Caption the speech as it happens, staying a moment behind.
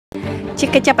ជា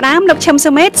កិច្ចចាប់ផ្ដើមលោកឈឹម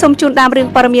សុមេតសូមជូនដើមរឿង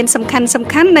ព័ត៌មានសំខា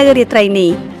ន់នៅរាត្រីនេះ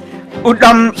ឧត្ត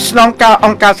មស្នងការអ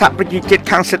ង្គការសហប្រជាជាតិ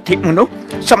ខាងសិទ្ធិមនុស្ស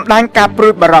សម្ដែងការព្រួ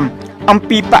យបារម្ភអំ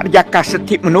ពីបរិយាកាសសិទ្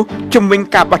ធិមនុស្សជំវិញ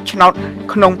ការបោះឆ្នោត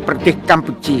ក្នុងប្រទេសកម្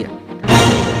ពុជា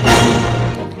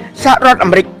សហរដ្ឋអា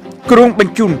មេរិកគ្រោងប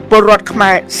ញ្ជូនពលរដ្ឋខ្មែ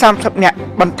រ30នាក់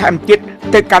បន្ថែមទៀត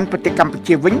ទៅកាន់ប្រទេសកម្ពុ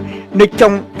ជាវិញនៅចុ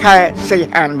ងខែសី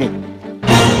ហានេះ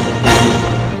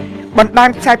បណ្ដាញ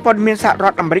ផ្សាយព័ត៌មានសហរ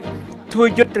ដ្ឋអាមេរិកធ្វើ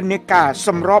យុទ្ធនាការស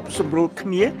ម្របសម្រួលគ្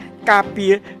នាការពា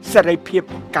រសេរីភាព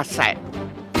កាសែត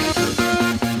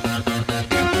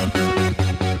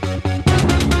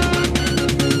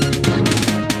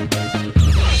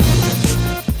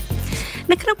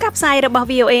នៅក្នុងការផ្សាយរបស់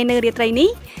VOA នៅរាត្រីនេះ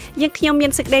យើងខ្ញុំមា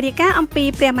នសេចក្តីរាយការណ៍អំពី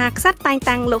ព្រះមហាក្សត្រតែង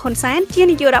តាំងលោកហ៊ុនសែនជា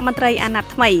នាយករដ្ឋមន្ត្រីអាណត្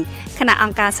តិថ្មីគណៈអ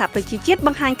ង្គការសហប្រជាជាតិប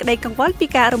ង្ហាញក្តីកង្វល់ពី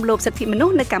ការរំលោភសិទ្ធិមនុ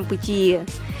ស្សនៅកម្ពុជា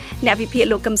អ្នកវិភាគ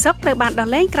លោកកឹមសុខត្រូវបានដោះ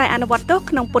លែងក្រោយអនុវត្តទោស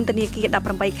ក្នុងពន្ធនាគារ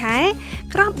18ខែ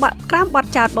ក្រោមបទ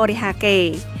ចោទបរិហាកេរ្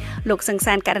តិ៍លោកសង្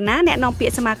សានករណាអ្នកនាំពា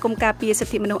ក្យសមាគមការពារសិ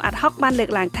ទ្ធិមនុស្សអាត់ហុកបានលើក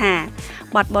ឡើងថា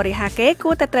បទបរិហាកេរ្តិ៍គួ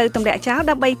រតែត្រូវទម្លាក់ចោល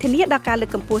ដើម្បីធានាដល់ការលើក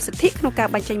កម្ពស់សិទ្ធិក្នុងការ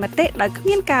បញ្ចេញមតិដោយគ្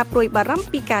មានការព្រួយបារម្ភ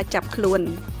ពីការចាប់ខ្លួន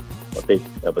ប្រទេស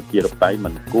ប្រជាធិបតេយ្យមិ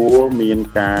នគួរមាន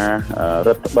ការរ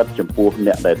ដ្ឋបិទចំពោះ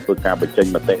អ្នកដែលធ្វើការបញ្ចេញ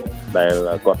មតិដែល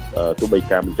គាត់ទោះបី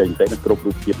ការបញ្ចេញមតិនឹងគ្រប់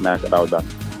រូបភាពណាក៏ដោយបាទ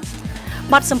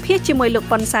បទសម្ភាសន៍ជាមួយលោក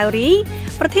ប៉ុនសាវរី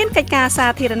ប្រធានកិច្ចការសា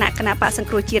ធារណៈគណៈបកសង្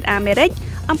គ្រោះជាតិអាមេរិក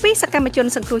អំពីសកម្មជន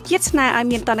សង្គ្រោះជាតិស្នើឲ្យ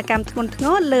មានទណ្ឌកម្មធ្ងន់ធ្ង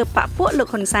រលើបកពួកលោក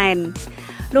ហ៊ុនសែន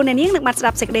លោកអ្នកនាងនឹងបានស្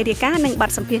ដាប់សេចក្តីរាយការណ៍និងប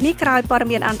ទសម្ភាសន៍នេះក្រោយព័ត៌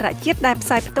មានអន្តរជាតិដែលផ្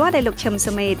សាយផ្ទាល់ដោយលោកឈឹម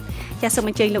សុមេតចាសសូម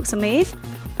អញ្ជើញលោកសុមេត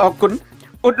អរគុណ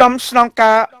ឧត្តមស្នង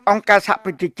ការអង្គការសហប្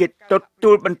រជាជាតិទ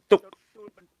ទួលបន្ទុក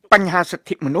បញ្ហាសិទ្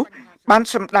ធិមនុស្សបាន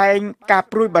សម្ដែងការ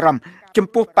ព្រួយបារម្ភចំ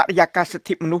ពោះបរិយាកាសសិទ្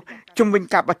ធិមនុស្សជំវិញ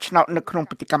ការបោះឆ្នោតនៅក្នុង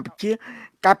ប្រទេសកម្ពុជា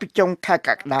កាលពីចុងខែក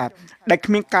ក្កដាដែល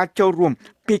គ្មានការចូលរួម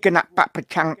ពីគណៈបកប្រ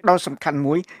ឆាំងដ៏សំខាន់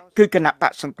មួយគឺគណៈប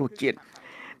កសង្គ្រោះជាតិ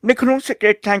នៅក្នុងសេចក្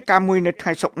តីថ្លែងការណ៍មួយនៅថ្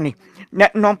ងៃសុក្រនេះអ្ន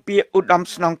កនាំពាក្យឧត្តម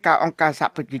ស្នងការអង្គការសហ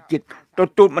ប្រជាជាតិទ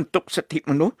ទួលបន្ទុកសិទ្ធិ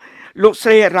មនុស្សលោកស្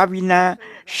រីរាវីណា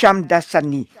សាំដាសា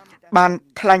នីបាន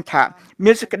ថ្លែងថា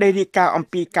មានសេចក្តីរាយការណ៍អំ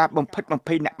ពីការបំផិតបំ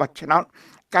ភ័យអ្នកបោះឆ្នោត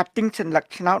ការទិញសញ្ញា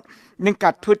ឆ្នោតនិងកា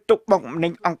រធ្វើទុកបុកម្នេ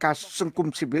ញអង្គការសង្គម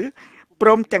ស៊ីវិលព្រ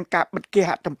មទាំងការបិទគេ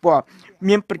ហទំព័រ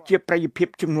មានប្រជាប្រិយភាព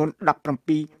ចំនួន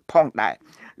17ផងដែរ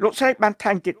លោកស្រីបានថ្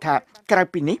លែងទៀតថាក្រៅ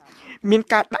ពីនេះមាន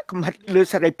ការដាក់កំហិតលើ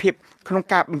សេរីភាពក្នុង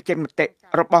ការបញ្ចេញមតិ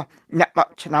របស់អ្នកបោះ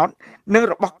ឆ្នោតនិង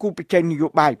របស់គូប្រជែងនយោ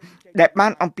បាយដែលបា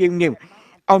នអំពាវនាវ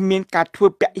ឲ្យមានការធ្វើ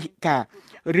ពហិការ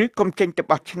ឬកំចេញទៅ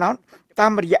បោះឆ្នោតតា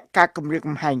មរយៈការគម្រាម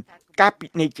កំហែងការពិ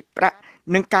ន័យជាប្រាក់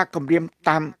និងការគម្រាម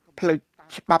តាមផ្លូវ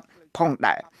ច្បាប់ផង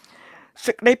ដែរ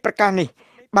សេចក្តីប្រកាសនេះ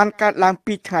បានកើតឡើង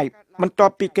2ថ្ងៃបន្ទា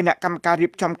ប់ពីគណៈកម្មការរៀ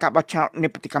បចំការបោះឆ្នោតនៅ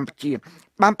ប្រទេសកម្ពុជា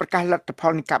បានប្រកាសលទ្ធផ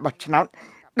លនៃការបោះឆ្នោត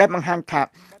ដែលបង្ហាញថា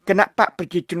គណៈបកប្រ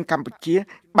ជាជនកម្ពុជា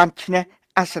បានឈ្នះ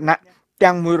អាសនៈ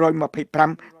ទាំង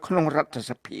125ក្នុងរដ្ឋ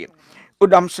សភាឧ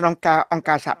ត្តមស្នងការអង្គ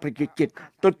ការសហប្រជាជាតិ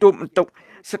ទទួលបន្ទុក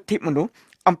សិទ្ធិមនុស្ស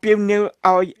អំពាវនាវ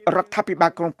ឲ្យរដ្ឋាភិបា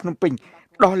លក្រុងភ្នំពេញ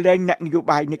ដោះលែងអ្នកនយោ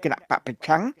បាយនៃគណៈបកប្រ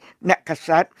ឆាំងអ្នកកា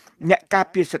សែតអ្នកការ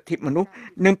ពារសិទ្ធិមនុស្ស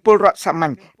និងពលរដ្ឋសាម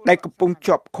ញ្ញដែលកំពុង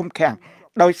ជាប់ឃុំឃាំង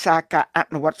ដោយសារការអ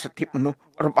នុវត្តសិទ្ធិមនុស្ស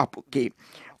របស់ពួកគេ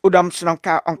ឧត្តមស្នង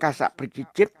ការអង្គការសហប្រជា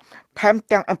ជាតិថែម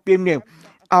ទាំងអំពាវនាវ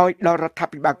ឲ្យដល់រដ្ឋា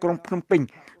ភិបាលក្រុងភ្នំពេញ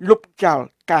លុបចោល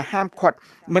ការហាមឃាត់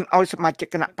មិនឲ្យសមាជិក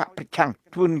គណៈបកប្រឆាំង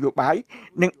ធ្វើនយោបាយ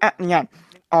និងអនុញ្ញាត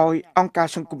ឲ្យអង្គការ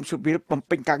សង្គមស៊ីវិលបំ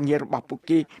ពេញការងាររបស់ពួក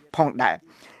គេផងដែរ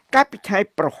កាលពីថ្ងៃ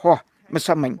ប្រហោះម្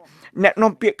សិលមិញអ្នក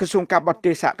នាំពាក្យក្រសួងការបរ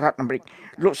ទេសសហរដ្ឋអាមេរិក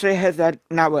លោកស្រី Heather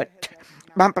Nauert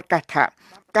បានប្រកាសថា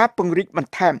ការពង្រីកប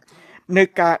ន្ថែមនៅ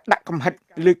ការដាក់កំហិត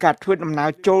លើការធ្វើដំណើរ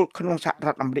ចូលក្នុងសហរ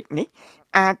ដ្ឋអាមេរិកនេះ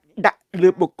អាចដាក់លើ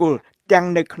បុគ្គលទាំង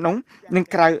នៅក្នុងនិង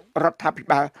ក្រៅរដ្ឋាភិ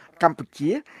បាលកម្ពុ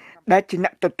ជាដែលជាអ្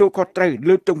នកទទួលខុសត្រូវ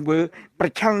លើទង្វើប្រ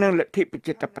ឆាំងនឹងលទ្ធិប្រ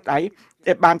ជាធិបតេយ្យ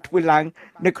ដែលបានធ្វើឡើង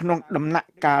នៅក្នុងដំណាក់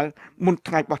កាលមុន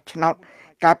ថ្ងៃបោះឆ្នោត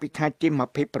កាលពីថ្ងៃទី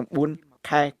29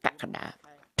ខែកក្កដា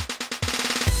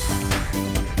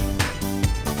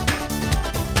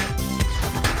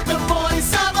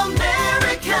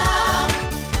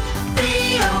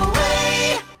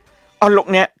អស់លោក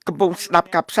អ្នកកំពុងស្ដាប់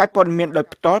ការផ្សាយព័ត៌មានដោយ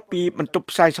ផ្ទាល់ពីបន្ទប់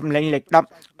ផ្សាយសម្លេងលេខ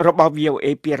10របស់ VOA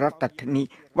ពីរដ្ឋធានី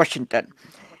Washington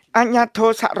អាជ្ញាធរ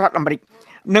សហរដ្ឋអាមេរិក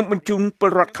នឹងបញ្ជូនពល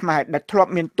រដ្ឋខ្មែរដែលធ្លា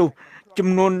ប់មានទោសចំ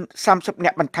នួន30នា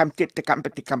ក់បន្ថែមទៀតទៅកាន់ប្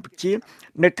រទេសកម្ពុជា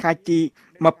នៅថ្ងៃទី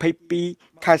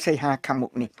22ខែសីហាខាងមុ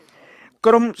ខនេះ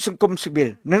ក្រមសង្គមស៊ីវិល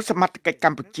និងសមាជិកក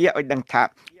ម្ពុជាឲ្យដឹងថា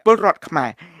ពលរដ្ឋខ្មែរ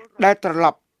ដែលត្រឡ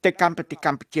ប់ទៅកាន់ប្រទេសក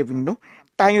ម្ពុជាវិញនោះ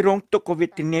តែងរងទុក្ខវេ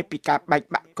ទនាពីការបែក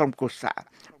បាក់ក្រុមគ្រួសារ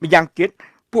ម្យ៉ាងទៀត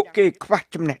ពួកគេខ្វះ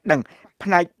ចំណេះដឹងផ្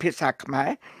នែកភាសាខ្មែរ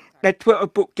ដែលធ្វើឲ្យ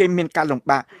ពួកគេមានការលំ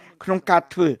បាកក្នុងការ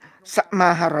ធ្វើ សមា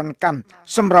ហរណកម្ម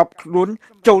សម្រាប់ខ្លួន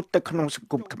ចូលទៅក្នុងសង្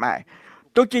គមខ្មែរ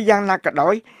ទោះជាយ៉ាងណាក៏ដោ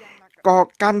យក៏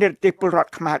ការនិរទេសពលរដ្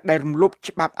ឋខ្មែរដែលរំលោភ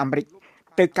ច្បាប់អាមេរិក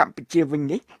ទៅកម្ពុជាវិញ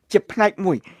នេះជាផ្នែក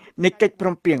មួយនៃកិច្ចព្រ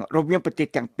មព្រៀងរវាងប្រទេស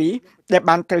ទាំងពីរដែល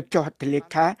បានត្រូវចុះហត្ថលេ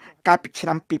ខាកាលពីឆ្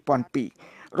នាំ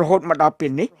2002រហូតមកដល់ពេ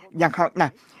លនេះយ៉ាងហោចណា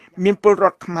ស់មានពលរ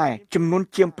ដ្ឋខ្មែរចំនួន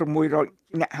ជាង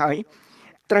600នាក់ហើយ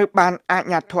ត្រូវបានអា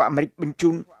ជ្ញាធរអាមេរិកបញ្ជូ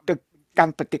នទៅកា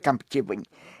ន់ប្រទេសកម្ពុជាវិញ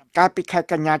កាលពីខែ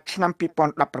កញ្ញាឆ្នាំ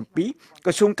2017ក្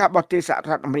រសួងការបរទេសសហរ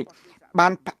ដ្ឋអាមេរិកបា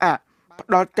នផ្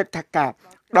ដល់ទិដ្ឋាការ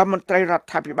ដល់មន្ត្រីរដ្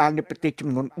ឋាភិបាលនៃប្រទេសចំ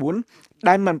នួន4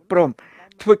ដែលមិនព្រម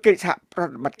ធ្វើកិច្ចសហប្រ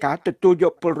តិបត្តិការទទួលយ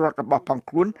កពលរដ្ឋរបស់ផង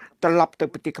ខ្លួនត្រឡប់ទៅ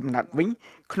ប្រទេសកំណើតវិញ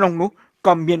ក្នុងនោះ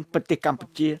ក៏មានប្រទេសកម្ពុ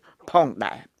ជាផង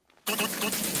ដែរ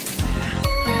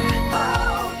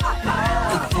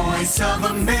Voice of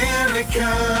America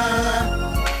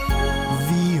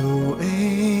VOA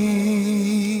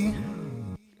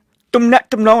ទំនាក់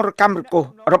ទំនងរកម្មរកុស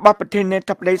របស់ប្រធានា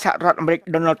ធិបតីសហរដ្ឋអាមេរិក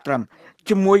Donald Trump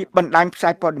ជាមួយបណ្ដាញផ្សា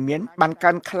យព័ត៌មានបាន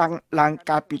កើនខ្លាំងឡើង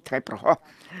កាលពីថ្ងៃប្រហោះ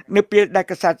នៅពេលដែល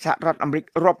កាសែតសហរដ្ឋអាមេរិក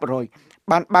រាប់រយ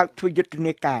បានបើកធ្វើយុទ្ធ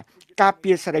នាការ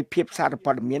ពារសេរីភាពសារ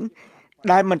ព័ត៌មាន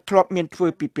ដែលមិនធ្លាប់មានធ្វើ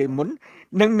ពីពេលមុន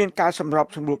និងមានការសម្រប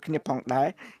សម្រួលគ្នាផងដែរ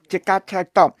ជាការឆ្លើយ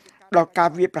តបដល់ការ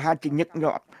វាយប្រហារជាញឹក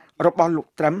ញាប់របស់លោក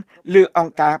ត្រឹមលើអ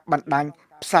ង្គការបណ្ដាញ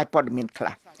ផ្សាយព័ត៌មានខ្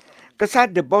លះកាសែត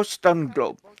The Boston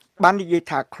Globe បាននិយាយ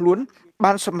ថាខ្លួន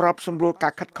បានសម្របសម្រួលកា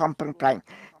រខិតខំប្រឹងប្រែង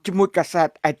ជាមួយកាសែត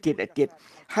ឯទៀត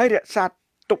ហើយរក្សា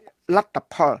ទុកលទ្ធ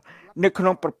ផលនៅក្នុ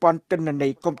ងប្រព័ន្ធទិន្នន័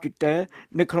យកុំព្យូទ័រ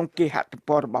នៅក្នុងគេហទំ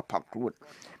ព័ររបស់ផងខ្លួន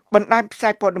បណ្ដាញផ្សា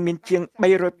យព័ត៌មានជាង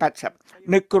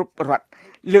380នៅគ្រប់រដ្ឋ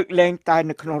លើកលែងតែ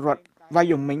នៅក្នុងរដ្ឋ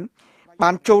Wyoming បា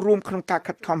នចូលរួមក្នុងការ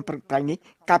ខិតខំប្រឹងប្រែងនេះ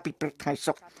កាលពីព្រឹកថ្ងៃ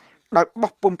សុក្រដោយ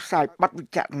បោះពុម្ពផ្សាយបទវិ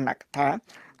ចារណកថា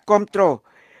គ្រប់គ្រង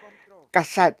កា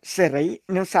សែតសេរី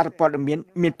និងសារព័ត៌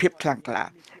មានភាពខ្លាំងក្លា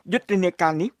យុទ្ធនាកា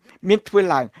រនេះមានធ្វើ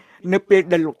ឡើងនៅពេល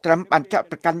ដែលលោកត្រឹមបានចាត់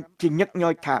ប្រកាន់ជាញឹកញ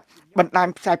យថាបណ្ដាញ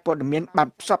ផ្សាយព័ត៌មានបាន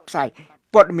ផ្សព្វផ្សាយ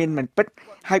ព័ត៌មានមិនពិត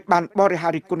ហើយបានបរិហា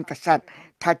រិគុណកាសែត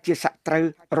ថាជាសត្រូវ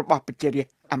របស់ប្រជារាស្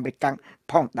ត្រអាមេរិក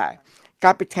ផងដែរ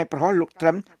កាលពីថ្ងៃប្រហោះលោកត្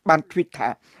រឹមបាន tweet ថា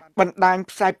បណ្ដាញ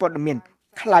ផ្សាយព័ត៌មាន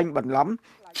ក្លែងបន្លំ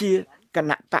ជាគ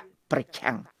ណបកប្រ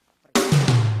ឆាំង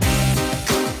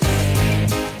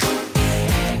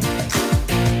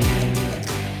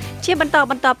ជាបន្ត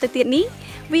ទៅទៀតនេះ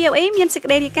VOA មានសេចក្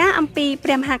តីរាយការណ៍អំពីព្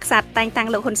រះមហាក្សត្រតែងតាំង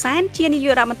លោកហ៊ុនសែនជានាយ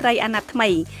ករដ្ឋមន្ត្រីអាណត្តិថ្មី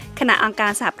គណៈអង្គកា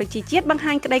រសហប្រជាជាតិបង្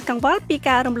ហាញក្តីកង្វល់ពី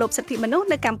ការរំលោភសិទ្ធិមនុស្ស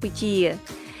នៅកម្ពុជា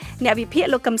អ្នកវិភាគ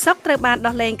លោកកឹមសុខត្រូវបាន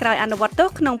ដោះលែងក្រោយអនុវត្តទោស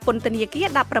ក្នុងពន្ធនាគារ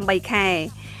18ខែ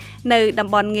នៅតំ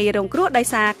បន់ងាយរងគ្រោះដោយ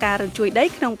សារការរញ្ជួយដី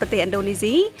ក្នុងប្រទេសឥណ្ឌូនេ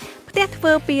ស៊ីផ្ទះធ្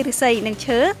វើពីឫស្សីនិង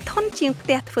ឈើធន់ជាងផ្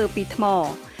ទះធ្វើពីថ្ម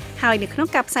ហើយនៅក្នុង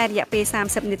ការផ្សាយរយៈពេល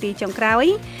30នាទីចុងក្រោយ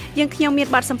យើងខ្ញុំមាន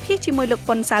បទសម្ភាសន៍ជាមួយលោក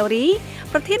ប៉ុនសាវរី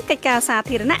ប្រធានកិច្ចការសា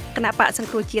ធារណៈគណៈបកសង្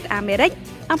គ្រោះជាតិអាមេរិក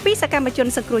អំពីសកម្មជន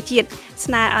សង្គ្រោះជាតិ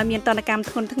ស្នើឲ្យមានទណ្ឌកម្ម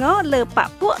ធ្ងន់ធ្ងរលើបក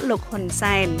ពួកលោកហ៊ុន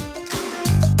សែន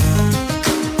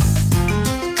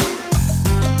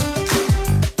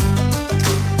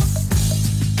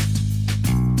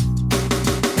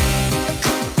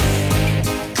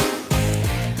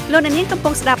លោកអ្នកនាងកំពុ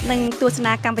ងស្ដាប់និងទស្ស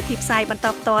នាកម្មវិធីផ្សាយបន្ត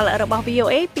ផ្ទាល់របស់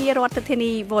VOA ពីរដ្ឋធា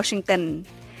នី Washington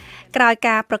ក្រោយ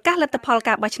ការប្រកាសលទ្ធផល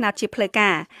ការបោះឆ្នោតជាផ្លូវកា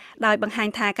រដោយបង្ហាញ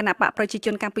ថាគណៈបកប្រជាជ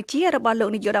នកម្ពុជារបស់លោក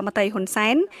នាយករដ្ឋមន្ត្រីហ៊ុនសែ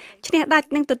នឈ្នះដាច់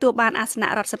និងទទួលបានអាសនៈ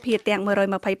រដ្ឋសភាទាំង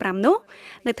125នោះ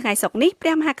នៅថ្ងៃសុក្រនេះព្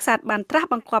រះមហាក្សត្របានត្រាស់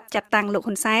បង្គាប់ចាត់តាំងលោក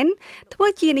ហ៊ុនសែនធ្វើ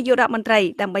ជានាយករដ្ឋមន្ត្រី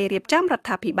ដើម្បីរៀបចំរដ្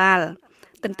ឋាភិបាល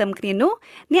ទន្ទឹមគ្នានោះ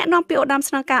អ្នកនាំពាក្យឧត្តម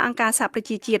ស្នងការអង្គការសហប្រ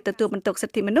ជាជាតិទទួលបន្ទុកសិ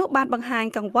ទ្ធិមនុស្សបានបង្ហាញ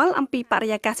កង្វល់អំពីបរិ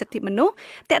យាកាសសិទ្ធិមនុស្ស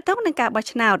ទាក់ទងនឹងការបោះ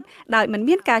ឆ្នោតដោយមិន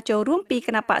មានការចូលរួមពីគ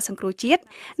ណៈបកសង្គ្រោះជាតិ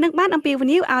និងបានអំពាវ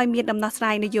នាវឲ្យមានដំណោះស្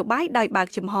រាយនយោបាយដោយបើក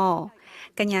ចំហ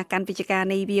កញ្ញាកាន់វិជ្ជការ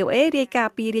នៃ VOA រាយការ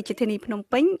ណ៍ពីរាជធានីភ្នំ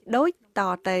ពេញដូចត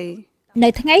ទៅនៅ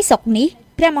ថ្ងៃសុក្រនេះ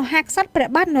ព្រះមហាក្សត្រព្រះ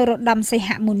បាទនរោត្តមសីហ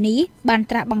មុនីបាន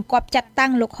ត្រាស់បង្គាប់ចាត់តាំ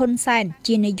ងលោកហ៊ុនសែន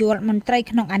ជានាយករដ្ឋមន្ត្រី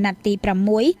ក្នុងអាណត្តិទី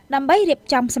6ដើម្បីរៀប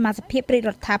ចំសមាជិកភាពរ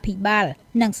ដ្ឋាភិបាល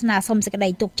និងស្នើសុំសេចក្តី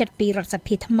ទុកចិត្តពីរដ្ឋស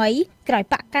ភាថ្មីក្រោយ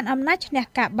បកកាន់អំណាចឈ្នះ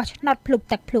ការបោះឆ្នោតភ្លុក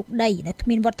ទឹកភ្លុកដីដែលគ្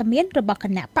មានវត្តមានរបស់គ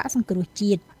ណៈបកសង្គ្រោះ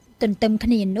ជាតិទន្ទឹមគ្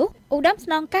នានោះឧត្តមស្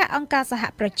នងការអង្គការសហ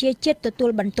ប្រជាជាតិទទួល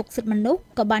បន្ទុកសិទ្ធិមនុស្ស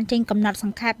ក៏បានចេញកំណត់ស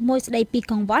ង្ខេបមួយស្តីពី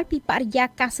កង្វល់ពីបរិយា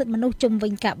កាសសិទ្ធិមនុស្សជុំវិ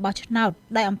ញការបោះឆ្នោត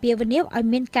ដោយអំពាវនាវឲ្យ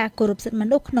មានការគោរពសិទ្ធិម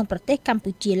នុស្សក្នុងប្រទេសកម្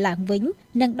ពុជាឡើងវិញ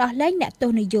និងដោះលែងអ្នកទោ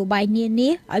សនយោបាយនានា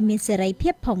ឲ្យមានសេរីភា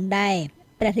ពផងដែរ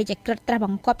ព្រះរាជក្រឹត្យត្រាស់ប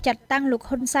ង្គាប់ចាត់តាំងលោក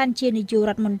ហ៊ុនសែនជានាយក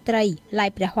រដ្ឋមន្ត្រីឡាយ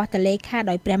ព្រះហស្ថលេខា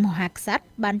ដោយព្រះមហាក្សត្រ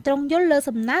បានទ្រង់យល់លើ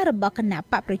សំណើរបស់គណៈ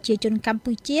បកប្រជាជនកម្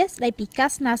ពុជាស្តីពីការ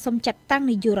ស្នើសុំចាត់តាំង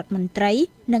នាយករដ្ឋមន្ត្រី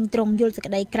និងទ្រង់យល់សេច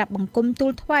ក្តីក្រាបបង្គំទូ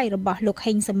លថ្វាយរបស់លោក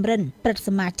ហេងសំរិនព្រឹទ្ធស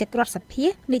មាជិករដ្ឋសភា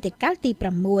នីតិកាលទី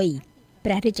6 ព្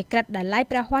រះរាជក្រឹត្យដែលឡាយ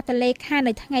ព្រះហស្ថលេខា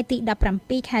នៅថ្ងៃទី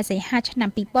17ខែសីហាឆ្នាំ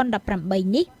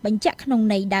2018នេះបញ្ជាក់ក្នុង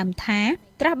ន័យដើមថា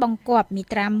ត្រាស់បង្គាប់មា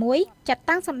ត្រា1ចាត់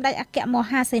តាំងសម្ដេចអគ្គម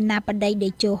ហាសេនាបតីតេ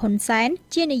ជោហ៊ុនសែន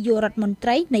ជានាយករដ្ឋមន្ត្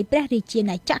រីនៃព្រះរាជា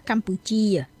ណាចក្រកម្ពុជា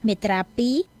មាត្រា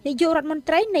2នាយករដ្ឋមន្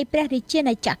ត្រីនៃព្រះរាជា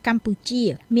ណាចក្រកម្ពុជា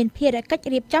មានភារកិច្ច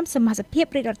រៀបចំសមាជិកភាព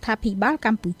រាជរដ្ឋាភិបាលក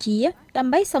ម្ពុជាដើ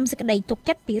ម្បីសុំសេចក្តីទុក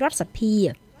ចិត្តពីរដ្ឋសភា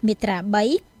មាត្រា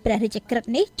3ព្រះរាជក្រឹត្យ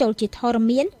នេះចូលជាធរ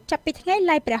មានចាប់ពីថ្ងៃ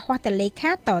ឡាយព្រះហស្ថលេ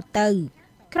ខាតទៅ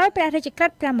ក្រោយព្រះរាជក្រឹ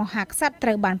ត្យព្រះមហាក្សត្រត្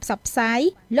រូវបានផ្សព្វផ្សាយ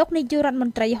លោកនាយករដ្ឋម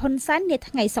ន្ត្រីហ៊ុនសែននា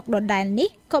ថ្ងៃសុក្រដដែលនេះ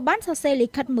ក៏បានសរសេរលិ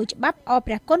ខិតមួយច្បាប់អរ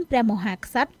ព្រះគុណព្រះមហា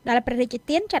ក្សត្រដែលព្រះរាជ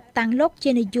ទានចាត់តាំងលោក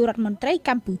ជានាយករដ្ឋមន្ត្រីក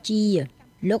ម្ពុជា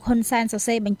លោកហ៊ុនសែនសរ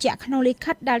សេរបញ្ជាក់ក្នុងលិ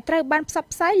ខិតដែលត្រូវបានផ្សព្វ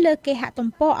ផ្សាយលើគេហទំ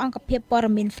ព័រអង្គភាពព័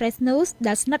ត៌មាន Fresh News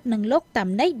ដែលស្និទ្ធនឹងលោកតាម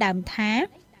ន័យដើមថា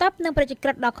តបនឹងប្រជាក្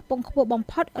រិតដ៏ខ្ពង់ខ្ពស់បំ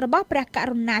ផុតរបស់ព្រះក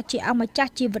រុណាជាអម្ចា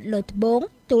ស់ជីវិតលើត្បូង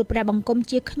ទូលព្រះបង្គំ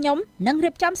ជាខ្ញុំនិងរៀ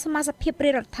បចំសមាជិកភាពរា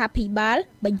ជរដ្ឋាភិបាល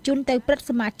បញ្ជូនទៅព្រឹទ្ធ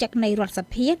សមាជិកនៃរដ្ឋស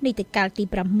ភានីតិកាលទី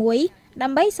6ដើ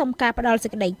ម្បីសុំការផ្ដល់សេ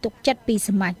ចក្តីទុកចិត្តពីស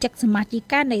មាជិកសមាជិ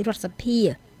កានៃរដ្ឋសភា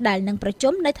ដែលនឹងប្រ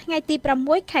ជុំនៅថ្ងៃទី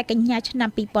6ខែកញ្ញាឆ្នាំ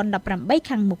2018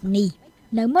ខាងមុខនេះ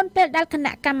នៅមុនពេលដែលគ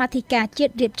ណៈកម្មាធិការជា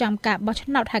តិរៀបចំការបោះឆ្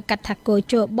នោតហៅកាត់ថាគោ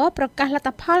ជបប្រកាសលទ្ធ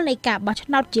ផលនៃការបោះឆ្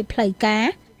នោតជាផ្លូវការ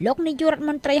លោកនាយករដ្ឋ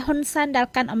មន្ត្រីហ៊ុនសែនដែល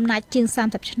កាន់អំណាចជាង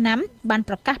30ឆ្នាំបាន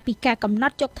ប្រកាសពីការកំណ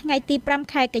ត់យកថ្ងៃទី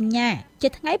5ខែកញ្ញាជា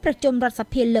ថ្ងៃប្រជុំរដ្ឋស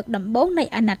ភាលើកដំបូងនៃ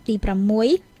អាណត្តិទី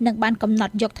6និងបានកំណ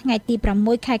ត់យកថ្ងៃទី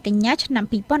6ខែកញ្ញាឆ្នាំ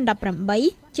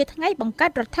2018ជាថ្ងៃបង្កើ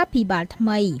តរដ្ឋាភិបាលថ្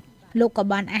មីលោកក៏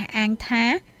បានអះអាងថា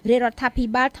រាជរដ្ឋាភិ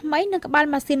បាលថ្មីនឹងក្បាល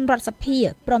ម៉ាស៊ីនរដ្ឋសភា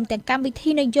ព្រមទាំងកម្មវិធី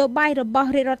នយោបាយរបស់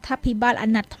រាជរដ្ឋាភិបាលអា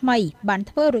ណត្តិថ្មីបាន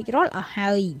ធ្វើរួចរាល់អស់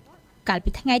ហើយកាលពី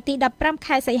ថ្ងៃទី15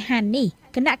ខែសីហានេះ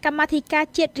គណៈកម្មាធិការ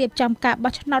ជាតិរៀបចំការ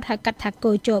បោះឆ្នោតហៅកាត់ថា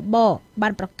គោជបបា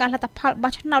នប្រកាសលទ្ធផល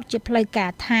បោះឆ្នោតជាផ្លូវការ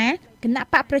ថាគណៈ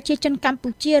បកប្រជាជនកម្ពុ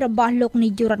ជារបស់លោកនា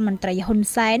យករដ្ឋមន្ត្រីហ៊ុន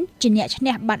សែនជាអ្នកឈ្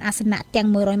នះបានអាសនៈទាំង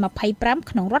125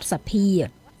ក្នុងរដ្ឋសភា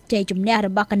ជ័យជំនះរ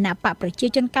បស់គណៈបកប្រជា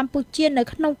ជនកម្ពុជានៅ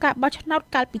ក្នុងការបោះឆ្នោត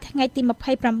កាលពីថ្ងៃទី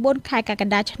29ខែកក្ក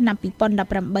ដាឆ្នាំ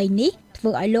2018នេះធ្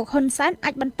វើឲ្យលោកហ៊ុនសែនអា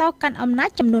ចបន្តកាន់អំណាច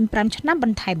ចំនួន5ឆ្នាំប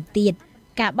ន្ថែមទៀត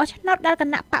ការបោះឆ្នោតដែលគ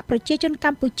ណៈបកប្រជាជនក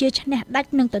ម្ពុជាឈ្នះដាច់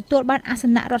នឹងទទួលបានអាស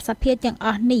នៈរដ្ឋសភាទាំងអ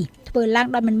ស់នេះធ្វើឡើង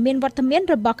ដោយមិនមានវត្តមាន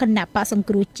របស់គណៈបកសង្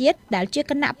គ្រោះជាតិដែលជា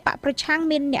គណៈបកប្រឆាំង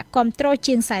មានអ្នកគាំទ្រ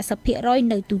ជាង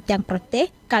 40% នៅទូទាំងប្រទេស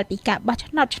កាលពីការបោះ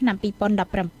ឆ្នោតឆ្នាំ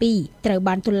2017ត្រូវ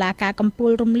បានតុលាការកំពូ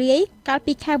លរំលាយកាល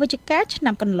ពីខែវិច្ឆិកាឆ្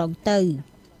នាំកន្លងទៅ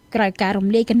ក្រោយការរំ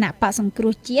លាយគណៈបកសង្គ្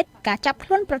រោះជាតិការចាប់ខ្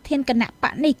លួនប្រធានគណៈប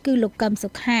កនេះគឺលោកកឹមសុ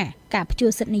ខាការផ្ជួ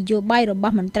សិទ្ធិនយោបាយរប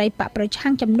ស់មន្ត្រីបកប្រឆាំ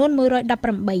ងចំនួន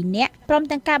118នាក់ព្រម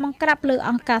ទាំងការបង្ក្រាបលើ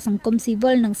អង្គការសង្គមស៊ី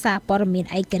វិលនិងសារព័ត៌មាន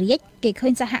ឯករាជ្យគេឃើ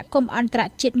ញសហគមន៍អន្តរ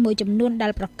ជាតិមួយចំនួនដែ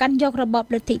លប្រកាន់យករបប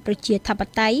លទ្ធិប្រជាធិប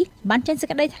តេយ្យបានចេញសេច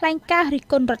ក្តីថ្លែងការណ៍រិះ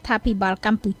គន់រដ្ឋាភិបាលក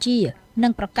ម្ពុជានិ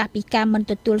ងប្រកាសពីការមិន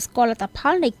ទទួលស្គាល់លទ្ធផ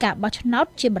លនៃការបោះឆ្នោត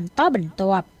ជាបន្តបន្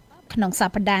ទាប់ក្នុងស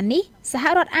ប្តាហ៍នេះសហ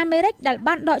រដ្ឋអាមេរិកដែល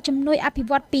បានដកជំនួយអភិ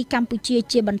វឌ្ឍពីកម្ពុជា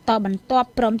ជាបន្តបន្ទាប់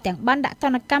ព្រមទាំងបានដាក់ទ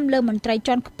ណ្ឌកម្មលើមន្ត្រី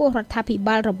ជាន់ខ្ពស់រដ្ឋាភិ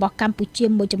បាលរបស់កម្ពុជា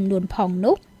មួយចំនួនផង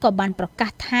នោះក៏បានប្រកា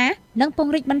សថានឹងព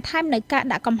ង្រីកបន្ថែមនៅការ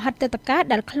ដាក់កំហិតទណ្ឌកម្ម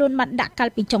ដែលខ្លួនបានដាក់កាល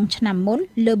ពីចុងឆ្នាំមុន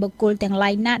លើបុគ្គលទាំងឡា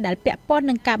យណាដែលពាក់ព័ន្ធ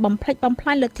នឹងការបំផ្លិចបំផ្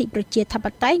លាញលទ្ធិប្រជាធិប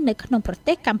តេយ្យនៅក្នុងប្រ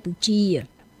ទេសកម្ពុជា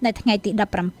នៅថ្ងៃទី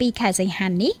17ខែសីហា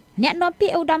នេះអ្នកនាំពា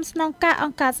ក្យឧត្តមស្នងការអ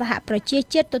ង្គការសហប្រជា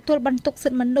ជាតិទទួលបន្ទុកសិ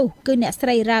ទ្ធិមនុស្សគឺអ្នកស្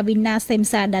រីរាវីណាសេម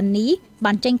សាដានី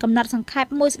បានចេញកំណត់សង្ខេប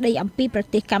មួយស្ដីអំពីប្រ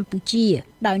ទេសកម្ពុជា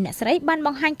ដោយអ្នកស្រីបានប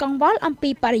ង្ហាញកង្វល់អំពី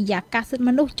បរិយាកាសសិទ្ធិម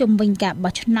នុស្សជុំវិញការ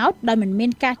បោះឆ្នោតដោយមិនមា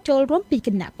នការចូលរួមពីគ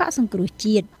ណៈបកសង្គ្រោះ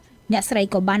ជាតិអ្នកស្រី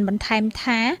ក៏បានបន្ថែម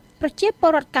ថាប្រជាពល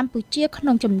រដ្ឋកម្ពុជាក្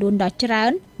នុងចំនួនដ៏ច្រើ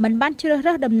នមិនបានជ្រើស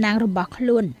រើសតំណាងរបស់ខ្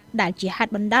លួនដែលជាហេ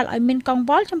តុបណ្ដាលឲ្យមានកង្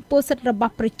វល់ចំពោះសិទ្ធិរប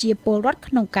ស់ប្រជាពលរដ្ឋ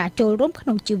ក្នុងការចូលរួមក្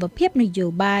នុងជីវភាពនយោ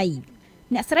បាយ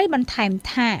អ្នកស្រីបន្ថែម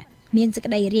ថាមានសេច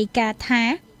ក្តីរាយការណ៍ថា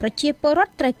ប្រជាពលរដ្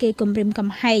ឋត្រូវគេគំរាមកំ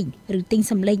ហែងឬទិញ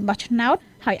សម្លេងបោះឆ្នោត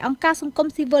ហើយអង្គការសង្គម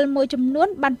ស៊ីវិលមួយចំនួន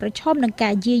បានប្រឈមនឹងកា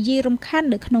រយាយីរំខាន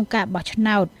នៅក្នុងការបោះឆ្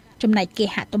នោតចំណែកគេ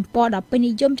ហទំព័រដ៏ពេញ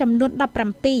និយមចំនួន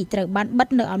17ត្រូវបានបិទ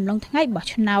នៅអំឡុងថ្ងៃបោះ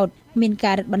ឆ្នោតមាន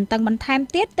ការរឹតបន្តឹងបន្ថែម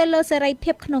ទៀតទៅលើសេរី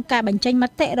ភាពក្នុងការបញ្ចេញម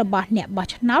តិរបស់អ្នកបោះ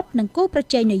ឆ្នោតនិងគូប្រ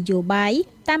ជែងនយោបាយ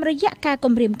តាមរយៈការ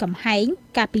គំរាមកំហែង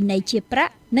ការពិន័យជាប្រា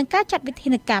ក់និងការចាត់វិធា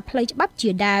នការផ្លូវច្បាប់ជា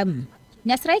ដើម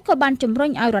អ្នកស្រីក៏បានជំរុ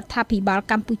ញឲ្យរដ្ឋាភិបាល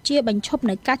កម្ពុជាបញ្ឈប់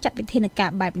នៅការចាត់វិធានការ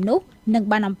បែបនោះនិង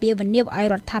បានអំពាវនាវឲ្យ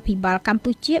រដ្ឋាភិបាលកម្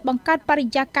ពុជាបង្កើតបរិ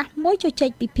យាកាសមួយជជែក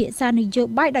ពិភាក្សានយោ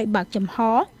បាយដោយបើកចំហ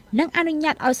និងអនុញ្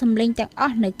ញាតឲ្យសម្លេងទាំងអ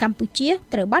ស់នៅកម្ពុជា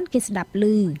ត្រូវបានគេស្ដាប់ឮ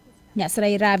អ្នកស្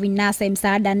រីរាវីណាសេម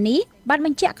សាដានីបានប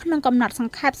ញ្ជាក់ក្នុងកំណត់ស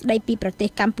ង្ខេបស្ដីពីប្រទេស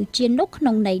កម្ពុជានោះក្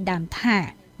នុងន័យដើមថា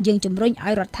យើងជំរុញឲ្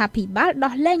យរដ្ឋាភិបាល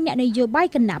ដោះលែងអ្នកនយោបាយ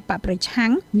គណៈបកប្រឆាំ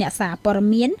ងអ្នកសារព័ត៌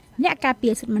មានអ្នកការពា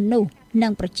រសិទ្ធិមនុស្ស និ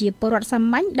ងប្រជាពលរដ្ឋសា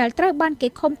មញ្ញដែលត្រូវបានគេ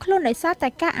ឃុំខ្លួនដោយសារតែ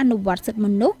ការអនុវត្តសិទ្ធិម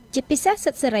នុស្សជាពិសេស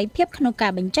សិទ្ធិសេរីភាពក្នុងកា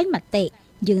របញ្ចេញមតិ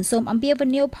យើងសូមអំពាវ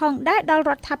នាវផងដែរដល់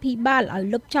រដ្ឋាភិបាលឲ្យ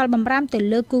លុបចោលបម្រាមទៅ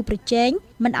លើគូប្រជែង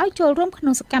មិនឲ្យចូលរួមក្នុ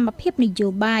ងសកម្មភាពនយោ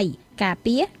បាយការ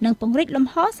ពារនិងពង្រីកលំ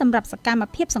ហសម្រាប់សកម្ម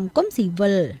ភាពសង្គមស៊ីវិ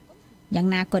លយ៉ាង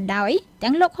ណាក៏ដោយ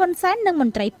ទាំងលោកហ៊ុនសែននិងម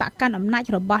ន្ត្រីបកកាន់អំណាច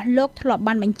របស់លោកធ្លាប់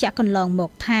បានបញ្ជាក់កន្លងម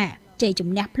កថាជ័យជំ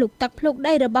នះភ្លុកទឹកភ្លុក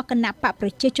ដីរបស់គណៈបកប្រ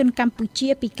ជាជនកម្ពុជា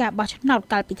ពីការបោះឆ្នោត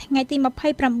កាលពីថ្ងៃទី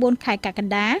29ខែកក្ក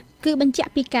ដាគឺបញ្ជា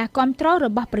ក់ពីការគាំទ្ររ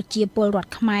បស់ប្រជាពលរដ្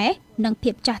ឋខ្មែរនិង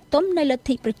ភាពចាស់ទុំនៃលទ្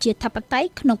ធិប្រជាធិបតេយ្យ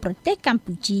ក្នុងប្រទេសកម្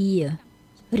ពុជា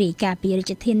រាយការណ៍ពីរា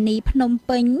ជធានីភ្នំ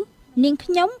ពេញនាង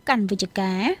ខ្ញុំកាន់វិជ្ជ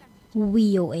ការ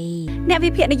VOA អ្នក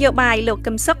វិភាគនយោបាយលោក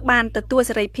កឹមសុខបានទទួល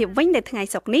សេរីភាពវិញនៅថ្ងៃ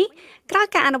សុក្រនេះក្រោយ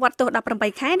ការអនុវត្តទោស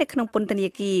18ខែនៅក្នុងពន្ធនា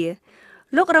គារ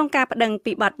លោករងការប្តឹង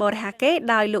ពីបទបរិហាកេរ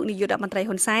ដោយលោកនាយករដ្ឋមន្ត្រី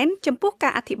ហ៊ុនសែនចំពោះកា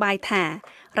រអធិប្បាយថារ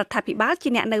ដ្ឋាភិបាលជា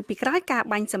អ្នកនៅពីក្រោយការ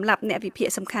បាញ់សម្លាប់អ្នកវិភាគ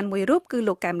សំខាន់មួយរូបគឺ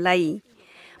លោកកែមលី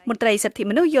មន្ត្រីសិទ្ធិ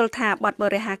មនុស្សយល់ថាបទប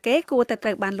រិហាកេរគួរតែត្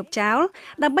រូវបានលុបចោល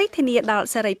ដើម្បីធានាដល់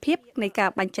សេរីភាពនៃការ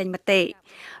បញ្ចេញមតិ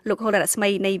លោកហុលរស្មី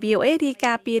នៃ VOA រាយ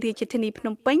ការណ៍ពីរាជធានីភ្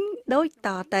នំពេញដូចត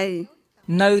ទៅ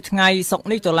នៅថ្ងៃសុក្រ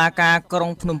នេះតុលាការក្រុ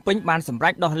ងភ្នំពេញបានសម្រេ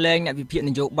ចដោះលែងអ្នកវិភាគ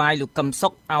នយោបាយលោកកឹមសុ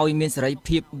ខឲ្យមានសេរី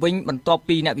ភាពវិញបន្ទាប់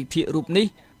ពីអ្នកវិភាគរូបនេះ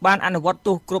បានអនុវត្ត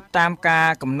ទោសគ្រប់តាមការ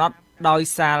កំណត់ដោយ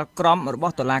សាលក្រមរប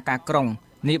ស់តុលាការក្រុង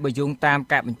នេះបើយោងតាម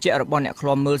ការបញ្ជាក់របស់អ្នកឃ្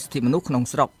លាំមើលសិទ្ធិមនុស្សក្នុង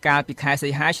ស្រុកកាលពីខែសី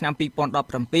ហាឆ្នាំ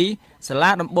2017សាលា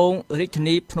ដំបងរាជធា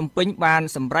នីភ្នំពេញបាន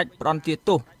សម្រេចផ្តន្ទា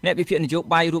ទោសអ្នកវិភាគនយោ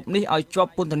បាយរូបនេះឲ្យជា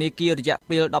ប់ពន្ធនាគាររយៈ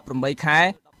ពេល18ខែ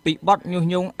ពីបទញុះ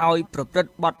ញង់ឲ្យប្រព្រឹត្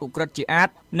តបទឧក្រិដ្ឋជាអាត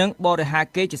និងបរិហា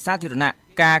កេរជាសាធារណៈ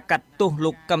ការកាត់ទោស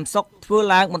លោកកឹមសុខធ្វើ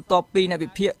ឡើងបន្ទាប់ពីអ្នកវិ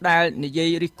ភាគដែលនិយាយ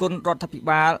រិះគន់រដ្ឋាភិ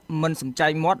បាលមិនសំចៃ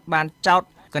មាត់បានចោទ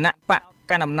គណៈបក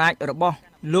កណ្ដាលអំណាចរបស់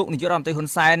លោកនាយករដ្ឋមន្ត្រីហ៊ុន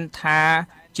សែនថា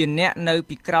ជាអ្នកនៅ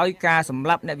ពីក្រោយការសម្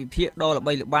លាប់អ្នកវិភាគដ៏ល្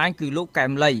បីល្បាញគឺលោកកែ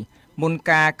មលីមុន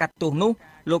ការកាត់ទោសនោះ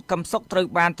លោកកឹមសុខត្រូវ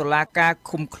បានតុលាការ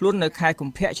ឃុំខ្លួននៅខែកុ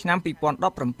ម្ភៈឆ្នាំ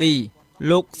2017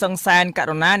លោកសង្សានក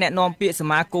រណាអ្នកនាំពាក្យស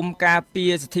មាគមការពា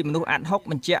រសិទ្ធិមនុស្សអាត់ហុក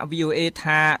បញ្ជាក់ VOA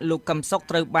ថាលោកកឹមសុខ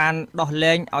ត្រូវបានដោះ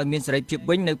លែងឲ្យមានសេរីភាព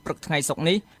វិញនៅព្រឹកថ្ងៃសុក្រ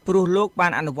នេះព្រោះលោកបា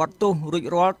នអនុវត្តទោសរួច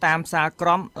រាល់តាមសាលក្រ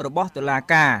មរបស់តុលា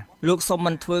ការលោកសូម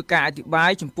មិនធ្វើការអធិប្បាយ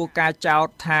ចំពោះការចោទ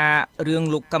ថារឿង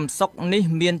លោកកឹមសុខនេះ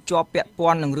មានជាប់ពាក់ព័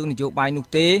ន្ធនឹងរឿងនយោបាយនោះ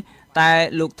ទេតែ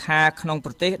លោកថាក្នុង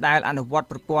ប្រទេសដែលអនុវត្ត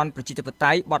ប្រព័ន្ធប្រជាធិប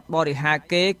តេយ្យបទបរិហា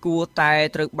កេរគួរតែ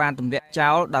ត្រូវបានទម្លាក់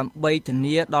ចោលដើម្បីធា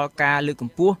នាដល់ការលើកក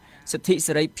ម្ពស់សិទ្ធិ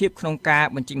សេរីភាពក្នុងការ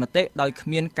បញ្ចេញមតិដោយគ្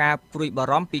មានការព្រួយបា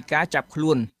រម្ភពីការចាប់ខ្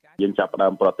លួនយើងចាប់ផ្ដើ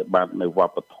មប្រតិបត្តិនៅវ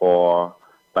ប្បធម៌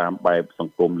តាមបែបស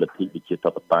ង្គមលទ្ធិប្រជាធិ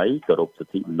បតេយ្យគោរពសិ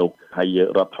ទ្ធិមនុស្សហើយ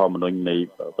រដ្ឋធម្មនុញ្ញនៃ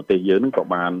ប្រទេសយើងនឹងក៏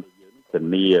បានធា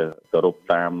នាគោរព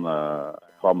តាម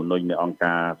ធម្មនុញ្ញនៃអង្គ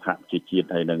ការសហប្រជាជាតិ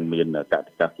ហើយនឹងមានក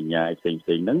តិកាសញ្ញាផ្សេងៗ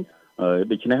ហ្នឹង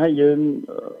ដូច្នេះហើយយើង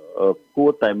គួ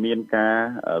រតែមានការ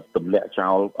ទម្លាក់ចោ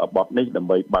លបទនេះដើម្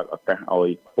បីបើកឱកាសឲ្យ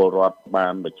ពលរដ្ឋបា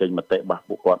នបញ្ចេញមតិរបស់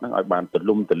ពួកគាត់ហ្នឹងឲ្យបានទូ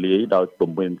លំទូលាយដោយពុំ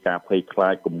មានការភ័យខ្លា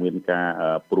ចពុំមានការ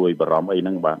ព្រួយបារម្ភអីហ្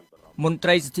នឹងបាទមន្ត្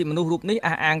រីសិទ្ធិមនុស្សរូបនេះ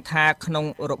អះអាងថាក្នុង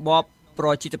របបប្រ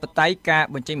ជាធិបតេយ្យការ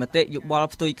បញ្ចេញមតិយោបល់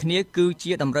ផ្ទុយគ្នាគឺ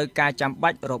ជាតម្រូវការចាំបា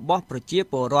ច់របស់ប្រជា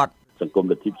ពលរដ្ឋសង្គម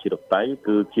លទ្ធិប្រជាធិបតេយ្យ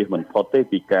គឺជៀសមិនផុតទេ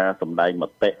ពីការសម្ដែងម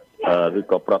តិឬ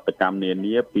ក៏ប្រតិកម្មនា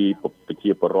នាពីប្រ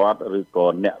ជាពលរដ្ឋឬក៏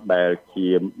អ្នកដែលជា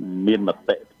មានម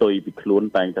តិផ្ទុយពីខ្លួន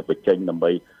តែងតែបញ្ចេញដើម្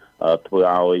បីធ្វើ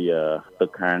ឲ្យទៅ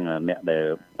ខាងអ្នកដែល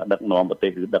ដឹកនាំប្រទេ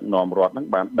សឬដឹកនាំរដ្ឋហ្នឹង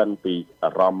បានដឹងពីអា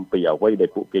រម្មណ៍ពីអ្វីដែល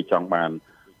ពួកគេចង់បាន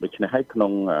ដូច្នេះហើយក្នុ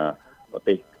ងប្រ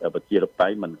ទេសប្រជាធិបតេ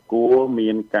យ្យมันគួរមា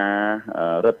នការ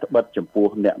រដ្ឋបិទចំពោះ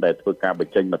អ្នកដែលធ្វើការប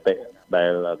ញ្ចេញមតិដែ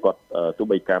លគាត់ទោះ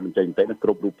បីការបញ្ចេញមតិនឹងគ្រ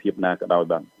ប់រូបភាពណាក៏ដោយ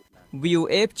បាទ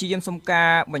VOA ព្យាយាមសុំកា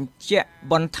របញ្ជាក់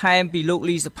បន្ថែមពីលោក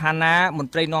លីសុផាណាម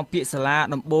ន្ត្រីនាំពាក្យសាលា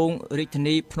ដំបងរាជធា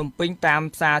នីភ្នំពេញតាម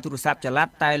សារទូរស័ព្ទចល័ត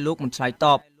តែលោកមិនឆ្លើយត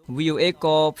ប VOA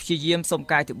ក៏ព្យាយាមសុំ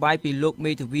ការអធិប្បាយពីលោក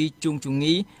មេធាវីជួងជ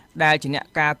ងីដែលជាអ្នក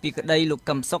ការពារក្តីលោក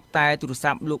កឹមសុខតែទូរ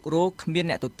ស័ព្ទលោករោគ្មាន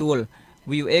អ្នកទទួល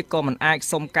VOA ក៏មិនអាច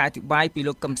សុំការអធិប្បាយពី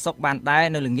លោកកឹមសុខបានដែរ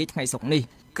នៅល្ងាចថ្ងៃសុក្រនេះ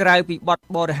ក្រៅពីបទ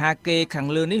បរិហាកេរខាង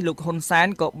លើនេះលោកហ៊ុនសែន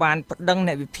ក៏បានប្តឹង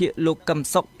អ្នកវិភាគលោកកឹម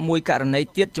សុខមួយករណី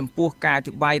ទៀតចំពោះការអ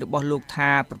ធិប្បាយរបស់លោក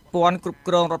ថាប្រព័ន្ធគ្រប់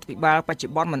គ្រងរដ្ឋាភិបាលបច្ចុ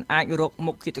ប្បន្នមិនអាចរក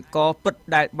មុខឃាតករពិត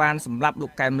ដែលបានសម្លាប់លោ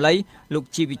កកែមលីលោក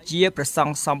ជីវិជាព្រះស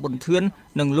ង្ឃសំប៊ុនធឿន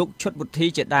និងលោកឈុតវុធី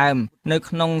ជាដើមនៅ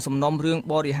ក្នុងសំណុំរឿង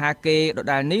បរិហាកេរដ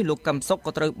ដែលនេះលោកកឹមសុខ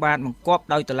ក៏ត្រូវបានបង្គាប់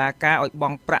ដោយតុលាការឲ្យប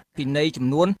ង់ប្រាក់ពិន័យចំ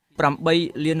នួន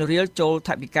8លានរៀលចូលថ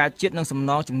វិកាជាតិនិងសំ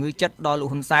ណងជំងឺចិត្តដល់លោក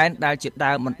ហ៊ុនសែនដែលជា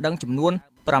ដើមមិនដឹងចំនួន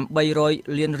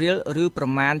800លានរៀលឬប្រ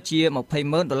មាណជា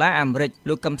$20,000អាមេរិក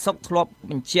លោកកឹមសុខធ្លាប់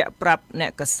បញ្ជាក់ប្រាប់អ្ន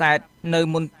កកាសែតនៅ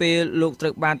មុនពេលលោកត្រូ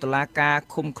វបានតុលាការ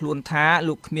ឃុំខ្លួនថា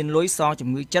លោកគ្មានលុយសងជំ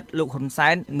ងឺចិត្តលោកហ៊ុនសែ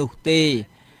ននោះទេ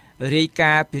រាយ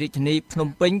ការណ៍ពីរាជធានីភ្នំ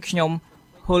ពេញខ្ញុំ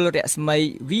ហុលរស្មី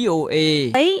VOA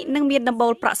ហើយនឹងមានដំបូ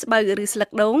លប្រក់ស្បូវឬស្លឹក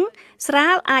ដូងស្រា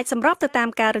លអាចសម្របទៅតាម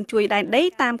ការរញ្ជួយដែនដី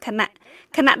តាមខ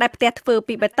ណៈដែលផ្ទះធ្វើ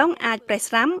ពីបេតុងអាចប្រេះ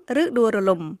ស្រាំឬដួលរ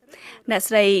លំអ្នក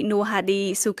ស្រីនូហាឌី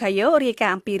ស៊ូខាយ៉ូរាយការ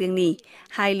ណ៍អំពីរឿងនេះ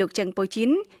ហើយលោកចឹងប៉ូជីន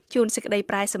ជួនសេចក្តី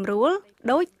ប្រែសម្រួល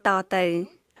ដូចតទៅ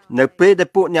នៅពេលដែល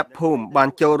ពួកអ្នកភូមិបាន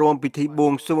ចូលរួមពិធីបួ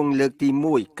ងសួងលើកទី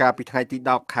1កាលពីថ្ងៃទី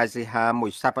10ខែសីហាមួ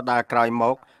យសប្តាហ៍ក្រោយម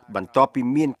កបន្ទាប់ពី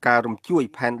មានការរំជួយ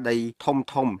ផែនដី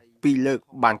ធំពីរលើក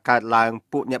បានកើតឡើង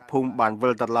ពួកអ្នកភូមិបានវិ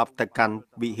លត្រឡប់ទៅកាន់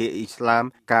វិហារអ៊ីស្លាម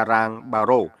ការ៉ាងបា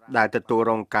រ៉ូដែលទទួល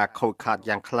រងការខូចខាត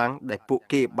យ៉ាងខ្លាំងដែលពួក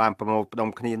គេបានប្រមូលផ្ដុំ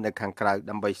គ្នានៅខាងក្រៅ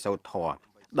ដើម្បីសូត្រធ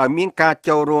ម៌ដោយមានការ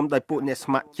ចូលរួមដោយពួកអ្នក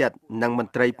ស្ម័គ្រចិត្តនិងម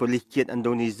ន្ត្រីប៉ូលីសជាតិឥណ្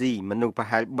ឌូនេស៊ីមនុស្សប្រ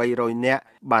ហែល300នាក់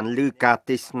បានលើការ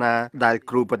ទេសនាដែល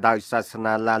គ្រូបដៅសាស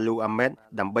នាឡាលូអាមេត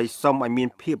ដើម្បីសុំឲ្យមាន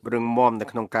ភាពរឹងមាំនៅ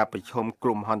ក្នុងការប្រជុំគ្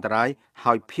រោះមហន្តរាយ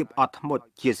ហើយភាពអត់ធ្មត់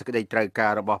ជាសេចក្តីត្រូវកា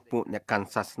ររបស់ពួកអ្នកកាន់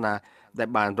សាសនាដែល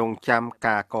បានរងចាំ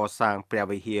ការកសាងព្រះ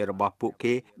វិហាររបស់ពួក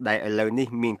គេដែលឥឡូវនេះ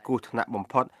មានគ្រោះថ្នាក់បំ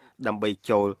ផុតដើម្បី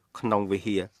ចូលក្នុងវិ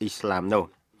ហារអ៊ីស្លាមនោះ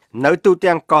នៅទូ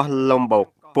ទាំងកោះឡុំបូក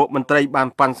ពួកមន្ត្រីបាន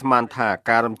ប៉ាន់ស្មានថា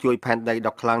ការរំជួយផែនដី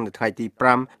ដ៏ខ្លាំងនៅថ្ងៃទី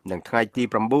5និងថ្ងៃទី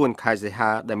9ខែសីហា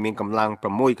ដែលមានកម្លាំង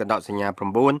6កណ្ដកសញ្ញា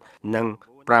9និង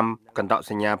5កណ្ដក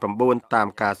សញ្ញា9តាម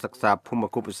ការសិក្សាភូ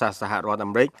មិសាស្ត្រសាស្ត្រសហរដ្ឋអា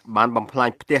មេរិកបានបំផ្លាញ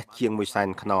ផ្ទះជាង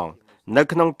100,000 ខ្នងនៅ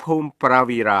ក្នុងភូមិប្រា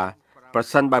វីរ៉ាប្រ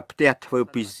សិនបើផ្ទះធ្វើ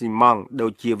ពីស៊ីម៉ងត៍ដូ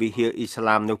ចជាវិហារអ៊ីស្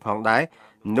លាមនោះផងដែរ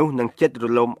នោះនឹងចិត្តរ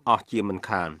លំអស់ជាមិន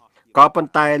ខានក៏ប៉ុ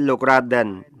ន្តែលោករ៉ាដិន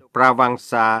ប្រាវ៉ាំង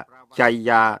សាចៃ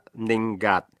យ៉ានីងហ្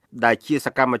គាតដែលជាស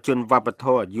កម្មជនវប្បធ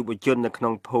ម៌យុវជននៅក្នុ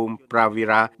ងភូមិប្រាវី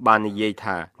រ៉ាបាននិយាយ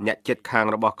ថាអ្នកជិតខាង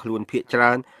របស់ខ្លួនភ័យច្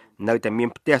រើននៅតែមាន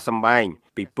ផ្ទះសម្បែង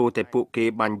ពីព្រោះតែពួកគេ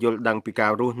បានយល់ដឹងពីកា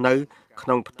ររស់នៅក្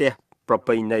នុងផ្ទះប្រ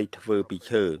ពៃណីធ្វើពី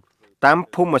ឈើតាម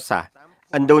ភូមិសាស្ត្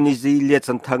រឥណ្ឌូនេស៊ីលាត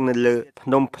សន្ធឹងនៅលើភ្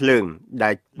នំភ្លើងដែ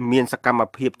លមានសកម្ម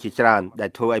ភាពជាច្រើនដែល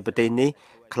ធ្វើឲ្យប្រទេសនេះ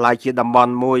ក្លាយជាតំប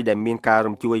ន់មួយដែលមានការ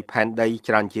រំជួយផែនដី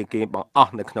ច្រើនជាងគេបង្អ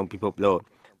ស់នៅក្នុងពិភពលោក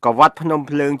ក៏វត្តភ្នំ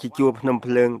ភ្លើងជាជួរភ្នំ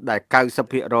ភ្លើងដែល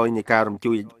 90% នៃការរំ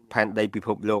ជួយផែនដីពិភ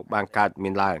ពលោកបានកើតមា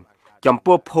នឡើងចំ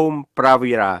ពោះភូមិប្រា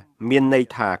វីរ៉ាមានន័យ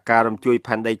ថាការរំជួយ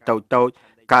ផែនដីតូចៗ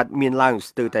កើតមានឡើង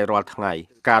ស្ទើរតែរាល់ថ្ងៃ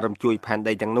ការរំជួយផែន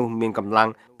ដីទាំងនោះមានកម្លាំង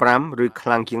5ឬខ្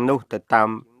លាំងជាងនោះទៅតាម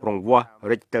រង្វាស់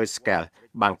Richter scale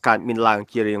បានកើតមានឡើង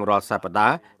ជារៀងរាល់សប្តា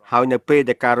ហ៍ហើយនៅពេល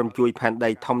ដែលការរំជួយផែនដី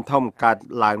ធំកើត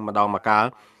ឡើងម្ដងម្កាល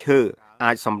ឈើ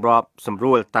អាចសម្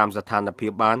រួលតាមស្ថានភា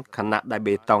ពបានខណៈដែល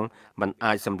បេតុងមិន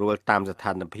អាចសម្រួលតាមស្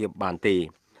ថានភាពបានទេ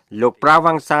លោកប្រា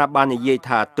វ៉ាំងសាបាននិយាយ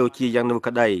ថាទោះជាយ៉ាងនោះ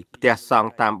ក្តីផ្ទះសង់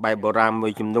តាមបែបបុរាណមួ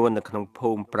យចំនួននៅក្នុងភូ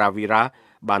មិប្រាវីរ៉ា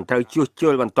បានត្រូវជួសជុ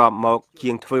លបន្ទាប់មក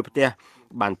ជាងធ្វើផ្ទះ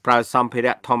បានប្រើសម្ភា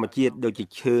រៈធម្មជាតិដូចជា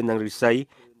ឈើនិងឫស្សី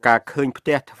ការឃើញផ្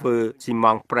ទះធ្វើស៊ី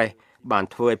ម៉ងត៍ប្រេះបាន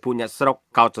ធ្វើឲ្យពួកអ្នកស្រុក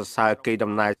កោតសរសើរកេរ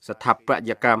ដំណែលស្ថាបត្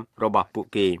យកម្មរបស់ពួក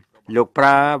គេលោកប្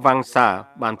រាវ៉ាំងសា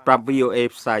បានប្រាប់ VOA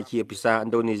ផ្សាយជាភាសាឥ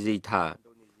ណ្ឌូនេស៊ីថា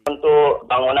Untuk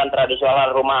bangunan tradisional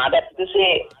rumah adat itu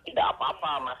sih tidak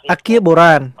apa-apa masih អគារបុ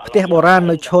រាណផ្ទះបុរាណ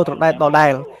នៅឈរត្រដែតដដែ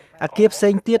លអគារផ្សេ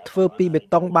ងទៀតធ្វើពីបេ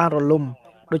តុងបានរលំ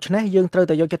ដូច្នេះយើងត្រូវ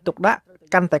តែយកចិត្តទុកដាក់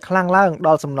កាន់តែខ្លាំងឡើងដ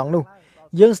ល់សំណង់នោះ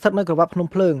យើងស្ថិតនៅក្រវ៉ាត់ភ្នំ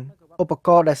ភ្លើងឧបក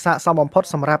រណ៍ដែលស័ក្តិសមបំផុត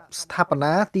សម្រាប់ស្ថាប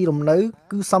នាទីលំនៅ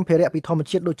គឺសម្ភារៈពីធម្ម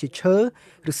ជាតិដូចជាឈើ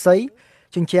ឫស្សី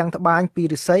ជញ្ជាំងត្បាញពី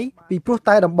ឫស្សីពីព្រោះ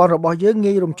តែតំបន់របស់យើង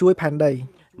ងាយរំជួយផែនដី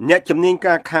អ្នកជំនាញ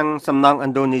ការខាងសំណង់ឥ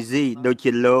ណ្ឌូនេស៊ីដូច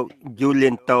ជាលោកយូលៀ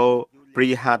នតូព្រី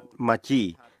ហាត់ម៉ាជី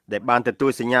ដែលបានទទួ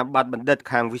លសញ្ញាបត្របណ្ឌិត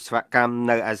ខាងវិស្វកម្ម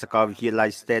នៅឯសាកលវិទ្យាល័យ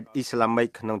State Islamic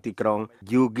ក្នុងទីក្រុង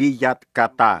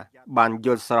Yogyakarta បានយ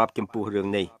ល់ស្របចំពោះរឿង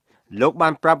នេះលោកបា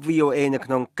នប្រាប់ VOA នៅ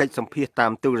ក្នុងកិច្ចសម្ភាសន៍តា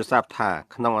មទូរស័ព្ទថា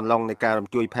ក្នុងអំឡុងនៃការរំ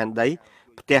ជួយផែនដី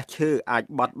ផ្ទះឈើអាច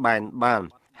បត់បែនបាន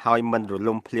ហើយមិនរ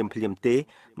លំភ្លាមទេ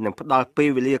និងផ្ដល់ពេល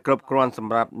វេលាគ្រប់គ្រាន់ស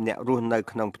ម្រាប់អ្នករស់នៅ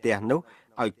ក្នុងផ្ទះនោះ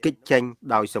ឲ្យគេចចេញ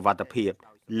ដោយសុវត្ថិភាព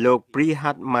លោកព្រី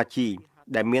ហាត់ម៉ាជី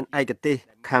ដែលមានឯកទេស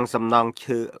ខាងសំណង់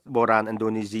ឈើបុរាណឥណ្ឌូ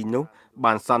នេស៊ីនោះ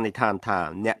បានសន្និដ្ឋានថា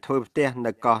អ្នកធ្វើផ្ទះ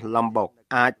នៅកោះឡំបូក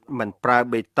អាចមិនប្រើ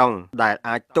បេតុងដែល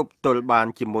អាចទប់ទល់បាន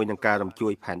ជាមួយនឹងការរំជួ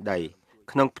យផែនដី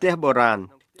ក្នុងផ្ទះបុរាណ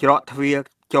ច្រកទ្វារ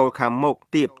ចូលខាងមុខ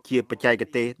ទៀបជាបច្ចេក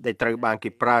ទេសដែលត្រូវបានគេ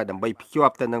ប្រើដើម្បីភ្ជា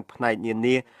ប់ទៅនឹងផ្នែកនា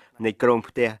នានៃគ្រោង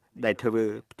ផ្ទះដែលធ្វើ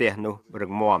ផ្ទះនោះរឹ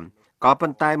ងមាំក៏ប៉ុ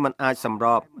ន្តែมันអាចសម្រ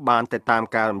បបានទៅតាម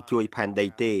ការរំជួយផែនដី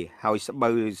ទេហើយស្បូ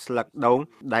វឬស្លឹកដូង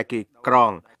ដែលគេក្រ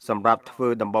ងសម្រាប់ធ្វើ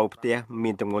ដំបូលផ្ទះ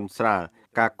មានទម្ងន់ស្រាល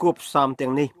ការគួបផ្សំទាំ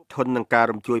ងនេះធន់នឹងការ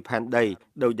រំជួយផែនដី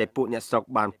ដោយដែលពួកអ្នកស្រុក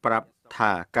បានប្រាប់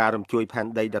ថាការរំជួយផែន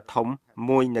ដីដ៏ធំ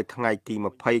មួយនៅថ្ងៃទី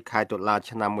20ខែតុលា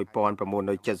ឆ្នាំ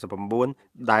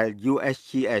1979ដែល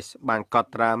USGS បានកត់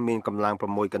ត្រាមានកម្លាំង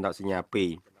6កណ្ដកសញ្ញា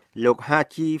2លោក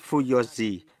Haji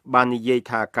Fuyoshi បាននិយាយ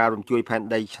ថាការរំជួយផែន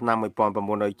ដីឆ្នាំ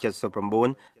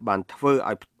1979បានធ្វើ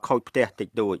ឲ្យខូចផ្ទះតិច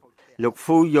តួច លោកហ្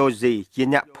វូយ៉ូស៊ីជា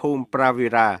អ្នកភូមិប្រាវី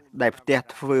រ៉ាដែលផ្ទះ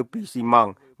ធ្វើពីស៊ីម៉ង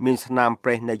ត៍មានស្នាមប្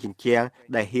រេះនៅជញ្ជាំង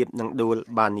ដែលហៀបនឹងដួល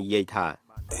បាននិយាយថា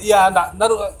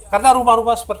karena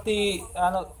rumah-rumah seperti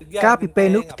កាលពីពេល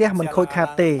នោះផ្ទះមិនខូចខាត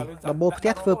ទេដំបូលផ្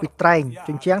ទះធ្វើពីត្រែងជ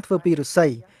ញ្ជាំងធ្វើពីឫស្សី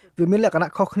វាមានលក្ខណៈ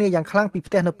ខុសគ្នាយ៉ាងខ្លាំងពី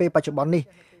ផ្ទះនៅពេលបច្ចុប្បន្ននេះ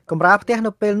កម្រាលផ្ទះ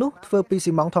នៅពេលនោះធ្វើពី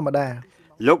ស៊ីម៉ងត៍ធម្មតា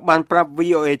លោកបានប្រាប់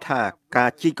VOA ថាការ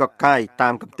ជីកកកាយតា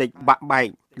មកំទេចបាក់បែក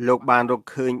លោកបានរក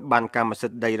ឃើញបានកម្មសិ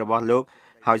ទ្ធិដីរបស់លោក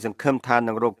ហើយសង្ឃឹមថា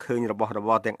នឹងរកឃើញរបស់រប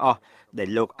រទាំងអស់ដែល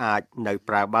លោកអាចនៅ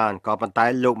ប្រើបានក៏ប៉ុន្តែ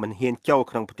លោកមិនហ៊ានចូល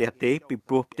ក្នុងផ្ទះទេពី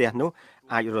ព្រោះផ្ទះនោះ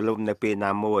អាចរលំនៅពេល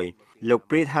ណាមួយលោក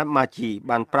ព្រីតហាត់ម៉ាជី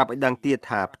បានប្រាប់ឲ្យដឹងទៀត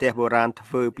ថាផ្ទះបុរាណធ្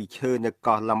វើពីឈើនៅ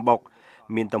កោះឡំបុក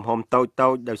មានទំហំតូច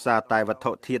ៗដោយសារតែវត្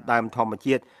ថុធាតុដើមធម្ម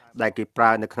ជាតិដែលគេប្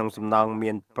រើនៅក្នុងសំណង់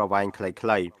មានប្រវែងខ្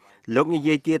លីៗលោកនិ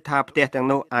យាយទៀតថាផ្ទះទាំង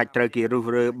នោះអាចត្រូវគេរុះ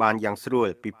រើបានយ៉ាងស្រួល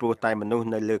ពីព្រោះតែមនុស្ស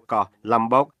នៅលើកោះឡំ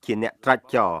បុកជាអ្នកត្រាច់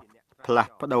ចរផ្លាស់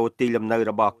ប្ដូរទីលំនៅ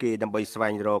របស់គេដើម្បីស្វែ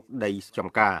ងរកដីច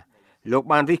ម្ការលោក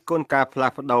បានរិះគន់ការផ្លា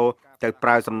ស់ប្ដូរទៅប្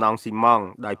រើសំណង់ស៊ីម៉ងត៍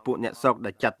ដោយពួកអ្នកស្រុក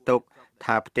ដែលចាត់ទុក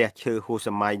ថាផ្ទះឈើហួសស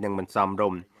ម័យនឹងមិនសមរ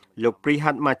ម្យលោកព្រី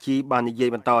ហាត់ម៉ាជីបាននិយាយ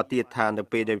បន្តទៀតថានៅ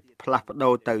ពេលដែលផ្លាស់ប្ដូ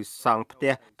រទៅសង់ផ្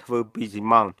ទះធ្វើពីស៊ី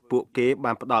ម៉ងត៍ពួកគេ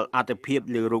បានផ្ដល់អត្ថប្រយោជន៍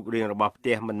លើរូបរាងរបស់ផ្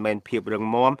ទះមិនមែនភាពរឹង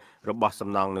មាំរបស់សំ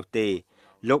ណង់នោះទេ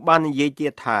លោកបាននិយាយទៀ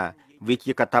តថាវា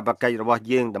ជាកាតព្វកិច្ចរបស់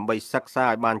យើងដើម្បីសិក្សា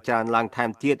ឲ្យបានច្រើនឡើងថែម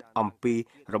ទៀតអំពី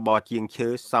របរជាងឈើ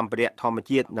សម្ភារៈធម្ម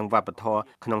ជាតិនិងវប្បធម៌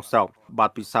ក្នុងស្រុកបទ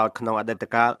ពិសោធន៍ក្នុងអតីត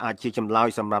កាលអាចជាចម្លើយ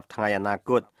សម្រាប់ថ្ងៃអនា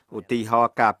គតឧទាហរ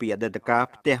ណ៍កាលពីអតីតកាល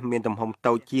ផ្ទះមានទំហំ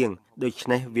តូចជាងដូច្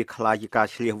នេះវាក្លាយជាការ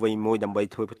ឆ្លៀសវៃមួយដើម្បី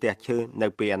ធ្វើផ្ទះឈើនៅ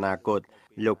ពេលអនាគត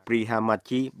លោកព្រីហាម៉ា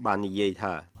ជីបាននិយាយ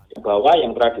ថា bahwa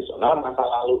yang tradisional masa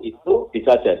lalu itu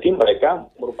bisa jadi mereka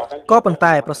merupakan ក៏ប៉ុន្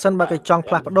តែប្រសិនបើគេចង់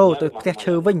ផ្លាស់ប្ដូរទៅផ្ទះ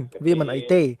ឈើវិញវាមិនអី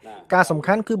ទេការសំ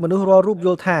ខាន់គឺមនុស្សរាល់រូបយ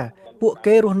ល់ថាពួក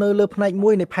គេរស់នៅលើផ្នែកមួ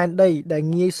យនៃផែនដីដែល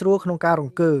ងាយស្រួលក្នុងការរ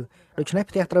ង្គើដូច្នេះ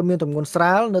ផ្ទះត្រូវមានទម្ងន់ស្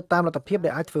រាលនៅតាមលទ្ធភាពដែ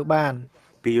លអាចធ្វើបាន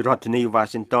ពីរដ្ឋធានី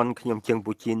Washington ខ្ញុំជើង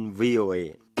ពូជីន VOA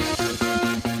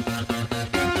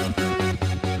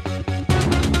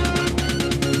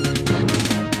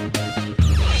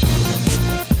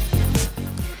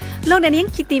លោកអ្នកនាង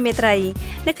ជាទីមេត្រី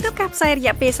នៅក្នុងការផ្សាយរ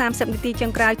យៈពេល30នាទីចុ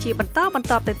ងក្រោយជាបន្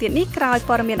តទៅទៀតនេះក្រោយ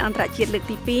ព័ត៌មានអន្តរជាតិលើក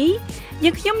ទី2យើ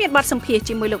ងខ្ញុំមានបទសម្ភាសន៍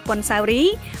ជាមួយលោកប៉ុនសាវរី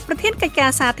ប្រធានកិច្ចការ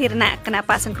សាធារណៈគណៈ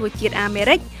បកសង្គ្រោះជាតិអាមេ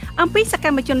រិកអំពីសក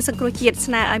ម្មជនសង្គ្រោះជាតិ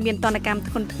ស្នើឲ្យមានទណ្ឌកម្ម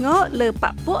ធ្ងន់ធ្ងរលើប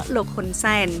កពួកលោកហ៊ុន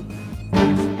សែន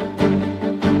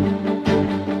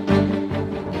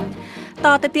ត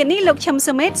ទៅទៀតនេះលោកឈឹម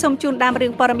សុមេតសូមជូនដើមរឿ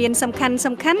ងព័ត៌មានសំខា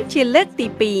ន់ជាលើកទី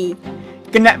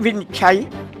2គណៈវិនិច្ឆ័យ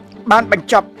បានបញ្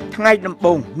ចប់ថ្ងៃដំ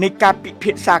បូងនៃការពិ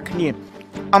ភាក្សាគ្នា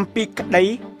អំពីក្តី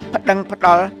ប្តឹងផ្ត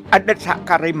ល់អតីតសហ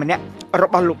ការីម្នាក់រ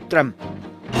បស់លោកត្រឹម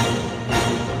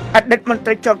អតីតមន្ត្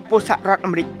រីជាន់ខ្ពស់សហរដ្ឋអា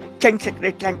មេរិកចេញសេចក្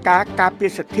តីថ្លែងការណ៍ការពា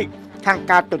រសិទ្ធិខាង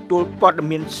ការទទួលព័ត៌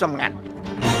មានសម្ងាត់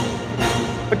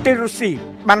ប្រទេសរុស្ស៊ី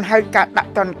បានហៅការដា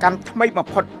ក់ទណ្ឌកម្មថ្មីបំ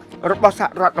ផុតរបស់សហ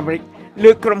រដ្ឋអាមេរិក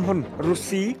លើក្រុមហ៊ុនរុស្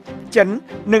ស៊ីចិន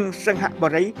និងសិង្ហបុ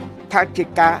រីថាជា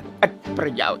ការឥតប្រ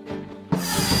យោជន៍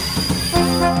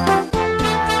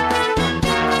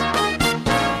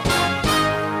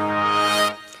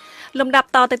លំដាប់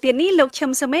តទៅទៀតនេះលោកឈឹ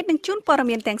មសុមេតនឹងជូនព័ត៌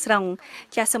មានទាំងស្រុង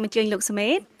ចាសសូមអញ្ជើញលោកសុមេ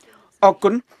តអរគុ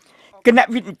ណគណៈ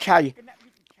វិនិច្ឆ័យ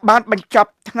បានបញ្ចប់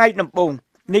ថ្ងៃដំបូង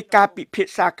នៃការពិភា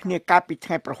ក្សាគ្នាកាលពីថ្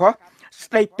ងៃប្រហោះ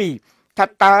ស្ដីពីថា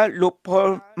តើលោក Paul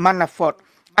Manafort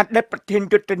អតីតប្រធាន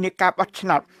យុទ្ធនាការបោះឆ្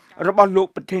នោតរបស់លោក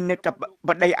ប្រធានាធិប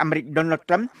តីអាមេរិក Donald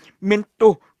Trump មានទោ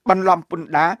សបន្លំពន្ធ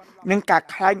ដារនិងការ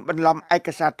ក្លែងបន្លំឯក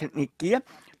សារធនាគារ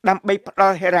ដើម្បីផ្ដ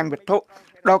ល់ហិរញ្ញវត្ថុ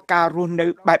ដល់ការរស់នៅ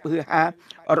បែបហឺហា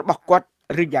របស់គាត់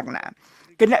ឬយ៉ាងណា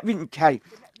គណៈវិនិច្ឆ័យ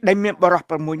ដែលមានបរិសុទ្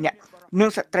ធ6នាក់និង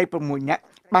ស្ត្រី6នាក់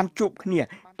បានជួបគ្នា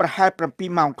ប្រហែល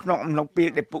7ម៉ោងក្នុងអំឡុងពេល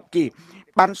ដែលពួកគេ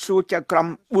បានសួរចៅក្រម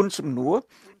4សំណួរ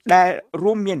ដែល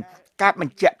រួមមានការប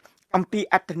ញ្ជាក់អំពី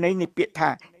អត្ថន័យនៃពាក្យថា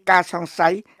ការសង្ស័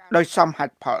យដោយសមហេ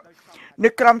តុផលនៅ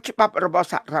ក្រោមច្បាប់របស់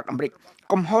សហរដ្ឋអាមេរិក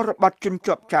កំហុសរបស់ជន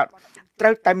ជាប់ចោទត្រូ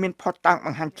វតែមានភស្តុតាងប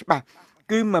ង្ហាញច្បាស់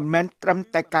គឺមិនមែនត្រឹម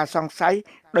តែការសង្ស័យ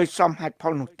ដោយសមហេតុផ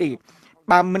លនោះទេ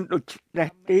បើមិនដូច្នេះ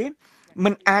ទេមិ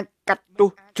នអាចកាត់ទោស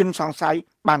ជនសង្ស័យ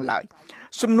បានឡើយ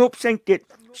សំណួរផ្សេងទៀត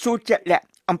សួរជាក់លាក់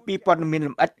អំពីព័ត៌មានល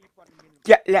ម្អិត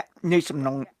ជាក់លាក់នៃសំ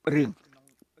ណុំរឿង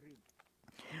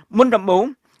មុនដំបូង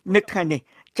នៅថ្ងៃនេះ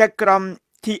ចៅក្រម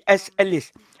TS Ellis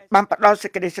បានផ្ដល់សេ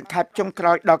ចក្តីសង្ខេបចុងក្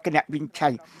រោយដល់គណៈវិនិច្ឆ័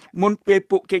យមុនពេល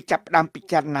ពួកគេចាប់ផ្ដើមពិ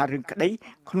ចារណារឿងក្តី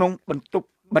ក្នុងបន្ទប់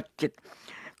បិទជិត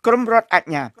ក្រមរដ្ឋអា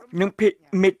ជ្ញានិង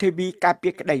មេធាវីការពា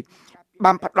រក្តី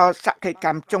បានផ្ដល់សក្ខីក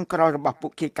ម្មចុងក្រោយរបស់ពួ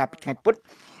កគេកាលពីថ្ងៃពុធ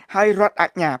ហើយរដ្ឋអា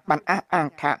ជ្ញាបានអះអាង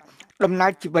ថាដំណើ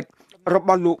រជីវិតរប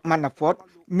ស់លោក Manafort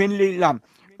មានលាយឡំ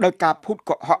ដោយការភូត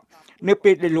កុហកនៅ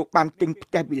ពេលដែលលោកបានទិញផ្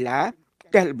ទះវិឡា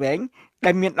ផ្ទះល្វែង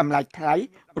ដែលមានតម្លៃថ្លៃ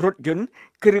រថយន្ត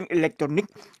គ្រឿងអេឡិចត្រូនិក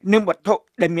និងវត្ថុ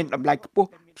ដែលមានតម្លៃខ្ពស់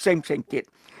ផ្សេងទៀត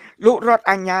លោករដ្ឋ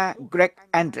អាជ្ញា Greg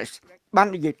Andrews បាន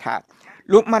និយាយថា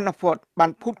លោក Manafort បា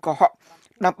នភូតកុហក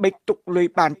ដើម្បីទុកលុយ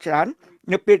បានច្រើន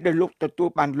នៅពេលដែលលោកទទួល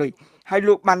បានលុយហើយ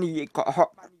លោកបាននិយាយកុហក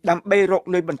ដើម្បីរក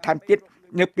លុយបន្ថែមទៀត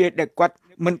នៅពេលដែលគាត់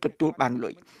មិនទទួលបានលុ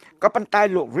យក៏ប៉ុន្តែ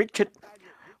លោក Richard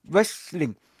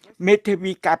Westling មេធា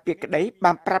វីការពារក្តី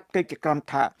បានប្រាប់ទៅជាក្រុម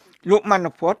ថាលោក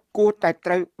Manafort គួរតែ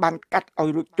ត្រូវបានកាត់ឲ្យ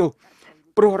រួចទោស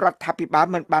ព្រោះរដ្ឋាភិបាល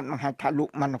មិនបានបង្ហាញថាលោក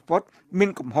Manafort មាន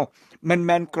កំហុសមិន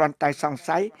មែនគ្រាន់តែសង្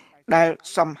ស័យដែល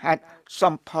សមហេតុស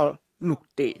មផលនោះ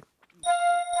ទេ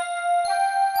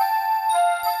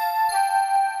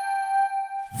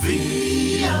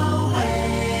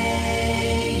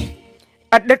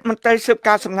អតីតមន្ត្រីស៊ើប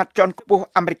ការសម្ងាត់ជាន់ខ្ពស់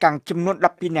អាមេរិកចំនួន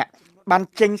12នាក់បាន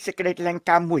ចេញសេចក្តីថ្លែង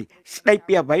ការណ៍មួយស្ដី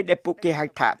ពីអ្វីដែលពួកគេហៅ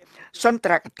ថាសន្ទ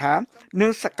រកថានិ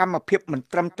ងសកម្មភាពមិន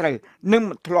ត្រឹមត្រូវនិង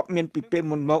មិនធ្លាប់មានពីពេល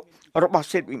មុនមករបស់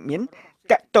សេដ្ឋវិមាន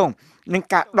តាក់ទងនឹង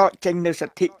ការដកចេញនូវសិ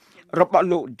ទ្ធិរបស់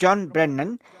លោក John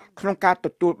Brennan ក្នុងការទ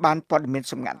ទួលបានព័ត៌មាន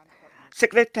សម្ងាត់សេច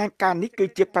ក្តីថ្លែងការណ៍នេះគឺ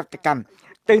ជាប្រតិកម្ម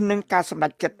ទៅនឹងការសម្រេ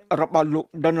ចចិត្តរបស់លោក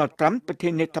Donald Trump ប្រធា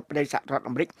នាធិបតីសហរដ្ឋ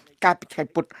អាមេរិកកាលពីថ្ងៃ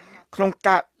ពុធក្នុង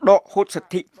ការដកហូតសិ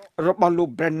ទ្ធិរបស់លោក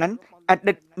Brennan អ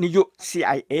តីតនាយក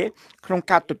CIA ក្នុង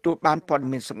ការទទួលបានព័ត៌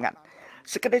មានសម្ងាត់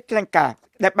សេចក្តីថ្លែងការណ៍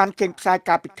ដែលបានចេញផ្សាយ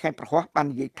កាលពីថ្ងៃប្រហ័សបាន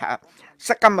និយាយថាស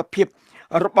កម្មភាព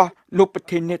របស់លោកប្រ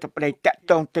ធានាធិបតីតាក់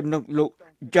ទងទៅនឹងលោក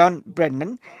John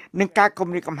Brennan នឹងការគំ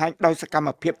រាមកំហែងដោយសកម្ម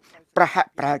ភាពប្រហាក់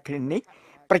ប្រហែលគ្នានេះ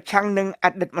ប្រឆាំងនឹងអ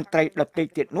តីតមន្ត្រីដទៃ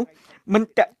ទៀតនោះមិន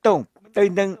តាក់ទងទៅ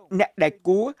នឹងអ្នកដែល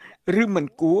គួរឬមិន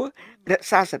គួររក្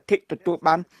សាសិទ្ធិទទួល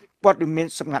បានព័ត៌មាន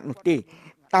សម្ងាត់នោះទេ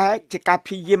តែជាការ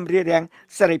ព្យាយាមរារាំង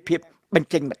សេរីភាពបញ្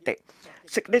ចេញមតិ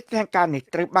សេចក្តីថ្លែងការណ៍នេះ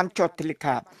ត្រូវបានចុះទិដ្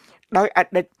ឋាដោយអ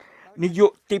តីតនាយ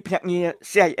កទីភ្នាក់ងារ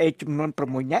CIA ចំនួន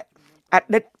6នាក់អ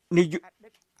តីតនាយក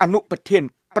អនុប្រធាន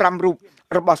5រូប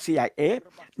របស់ CIA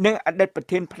និងអតីតប្រ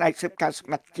ធានផ្នែកស៊ើបការសម្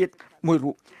ងាត់ជាតិ1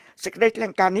រូបសេចក្តីថ្លែ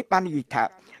ងការណ៍នេះបាននិយាយថា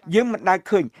យើងមិនដែល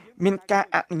ឃើញមានការ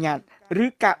អនុញ្ញាតឬ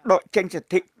ការដកចេញសិទ្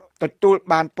ធិទទួល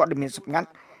បានព័ត៌មានសម្ងាត់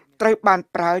ត្រូវបាន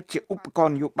ប្រើជាឧបករ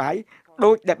ណ៍នយោបាយ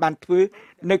ដោយដែលបានធ្វើ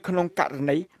នៅក្នុងករ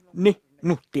ណីនេះ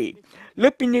នោះទេលើ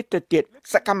ពីនេះទៅទៀត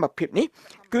សកម្មភាពនេះ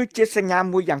គឺជាសញ្ញា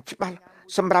មួយយ៉ាងច្បាស់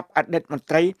សម្រាប់អតីតមន្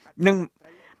ត្រីនិង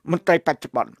មន្ត្រីបច្ចុ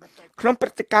ប្បន្នក្នុងព្រឹ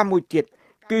ត្តិការណ៍មួយទៀត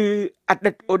គឺអ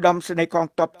តីតឧត្តមសេនីយ៍កង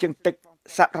ទ័ពជើងទឹក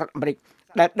សហរដ្ឋអាមេរិក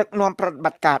ដែលដឹកនាំប្រតិប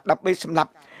ត្តិការដើម្បីសម្លា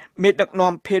ប់មេដឹក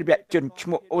នាំភេរវជនឈ្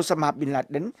មោះអូសាម៉ាប៊ីនឡា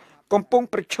ដិនកំពុង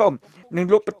ប្រឈមនឹង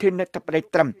លោកប្រធានាធិបតី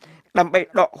ត្រឹមដើម្បី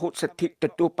ដកហូតសិទ្ធិទ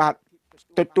ទួល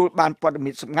បានព័ត៌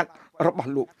មានសម្ងាត់រប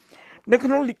ស់លោកនៅក្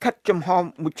នុងលិខិតចំហ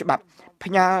មួយច្បាប់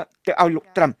ផ្ញើទៅឲ្យលោក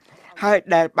ត្រឹមហើយ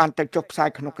ដែលបានទៅចុះផ្សាយ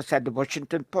ក្នុងកាសែត The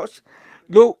Washington Post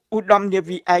លោកឧត្តមនា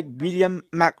វីឯក William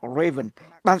McRaven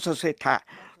បានសរសេរថា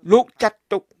លោកចាត់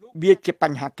ទុកវាជាប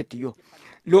ញ្ហាកិត្តិយស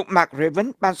លោក McRaven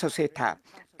បានសរសេរថា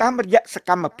តាមរយៈសក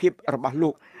ម្មភាពរបស់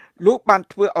លោកបាន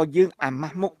ធ្វើឲ្យយើងអាម៉ា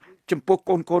ស់មុខចំពោះ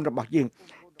កូនរបស់យើង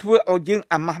ធ្វើឲ្យយើង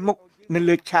អាម៉ាស់មុខនៅ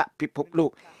លើឆាកពិភពលោក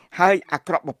ហើយអា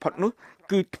ក្រក់បំផុតនោះ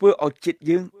គឺធ្វើឲ្យជាតិ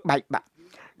យើងបែកបាក់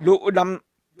លោកឧត្តម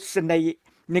សេនីយ៍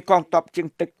នៃកងទ័ពជើង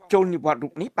ទឹកចូលនិវត្តន៍រូ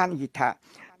បនេះបាននិយាយថា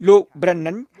លោក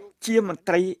Brennan ជាមន្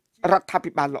ត្រីរដ្ឋា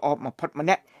ភិបាលល្អបំផុតម្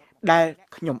នាក់ដែល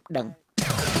ខ្ញុំដឹង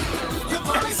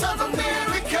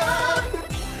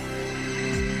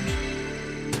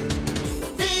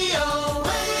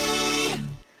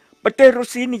ប្រទេសរុ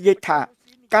ស្ស៊ីនិយាយថា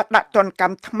ការដាក់ទណ្ឌក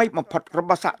ម្មថ្មីបំផុតរប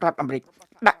ស់សហរដ្ឋអាមេរិក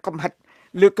ដាក់កំហិត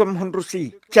លើក្រុមហ៊ុនរុស្ស៊ី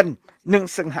ចិននិង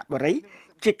សិង្ហបុរី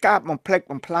ជាការបំផ្លិច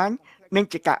បំផ្លាញនិង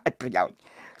ជាការឥតប្រយោជន៍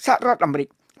សហរដ្ឋអាមេរិក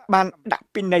បានដាក់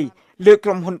ពិន័យលើក្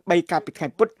រុមហ៊ុន3កាលពីថ្ងៃ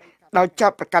ពុធដោយចោ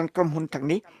ទប្រកាន់ក្រុមហ៊ុនទាំង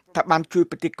នេះថាបានជួយ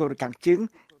ប្រទេសកូរ៉េខាងជើង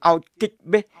ឲ្យគេច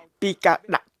បេះពីការ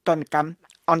ដាក់ទណ្ឌកម្ម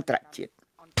អន្តរជាតិ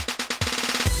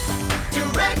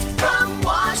Direct from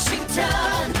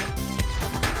Washington,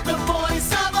 the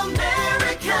voice of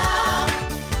America,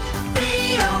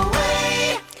 VOA.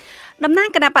 តំណាង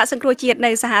គណៈបក្សសង្គ្រោះជាតិ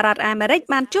នៅសហរដ្ឋអាមេរិក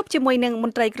បានជួបជាមួយនឹងម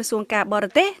ន្ត្រីក្រសួងការបរ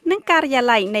ទេសនិងការិយា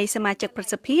ល័យនៃសមាជិកប្រ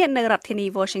សិទ្ធិនៅរដ្ឋធានី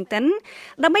Washington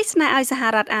ដើម្បីស្នើឲ្យសហ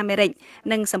រដ្ឋអាមេរិក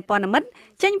និងសម្ព័ន្ធមិត្ត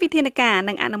ចេញវិធានការ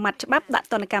និងអនុម័តច្បាប់ដាក់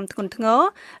ទណ្ឌកម្មធ្ងន់ធ្ងរ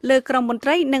លើក្រុមមន្ត្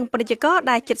រីនិងពលរដ្ឋ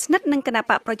ដែលជិតស្និទ្ធនឹងគណៈ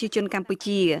បកប្រជាជនកម្ពុ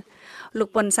ជាលោក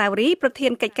ប៉ុនសាវរីប្រធា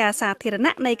នកិច្ចការសាធារ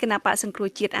ណៈនៃគណៈបក្សសង្គ្រោះ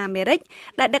ជាតិអាមេរិក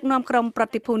ដែលដឹកនាំក្រុមប្រ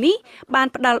តិភូនេះបាន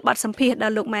ផ្ដល់បទសម្ភាសន៍ដ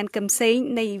ល់លោកម៉ែនកឹមសេង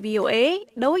នៃ VOA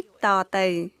ដូចតទៅ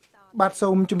បាទសូ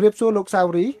មជម្រាបសួរលោកសាវ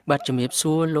រីបាទជំរាប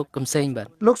សួរលោកកឹមសេងបាទ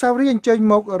លោកសាវរីអញ្ជើញ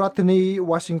មករដ្ឋធានី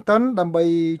Washington ដើម្បី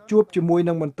ជួបជាមួយ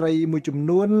នឹងមន្ត្រីមួយចំ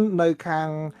នួននៅខាង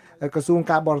ក្រសួង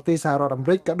ការបរទេសសហរដ្ឋអាមេ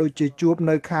រិកក៏ដូចជាជួប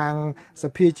នៅខាងស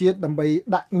ភាជាតិដើម្បី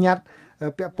ដាក់ញត្តិ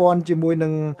ពាក់ព័ន្ធជាមួយនឹ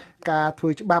ងការធ្វើ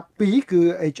ច្បាប់2គឺ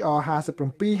HR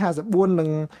 57 54និង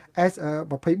S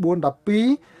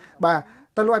 2412បាទ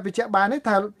តើលោកអាចបញ្ជាក់បានទេ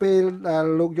ថាពេល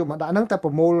លោកយកមកដាក់ហ្នឹងតើប្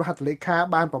រមូលហត្ថលេខា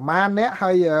បានប្រមាណអ្នក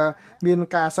ហើយមាន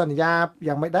ការសន្យា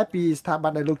យ៉ាងម៉េចដែរពីស្ថាប័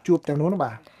នដែលលោកជួបទាំងនោះ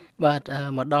បាទបាទ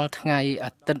មកដល់ថ្ងៃ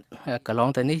អាទិត្យកន្លង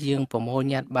ទៅនេះយើងប្រមូល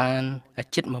ញាត់បាន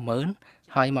ជិត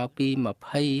 10000 ហើយមកពី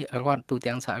20រដ្ឋទូ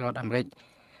ទាំងសហរដ្ឋអាមេរិក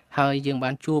ហើយយើងបា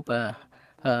នជួប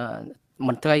ម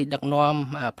ន្ត្រីដឹកនាំ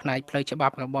ផ្នែកផ្លូវច្បា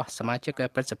ប់របស់សមាជិក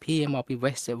ព្រឹទ្ធសភាមកពី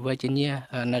West Virginia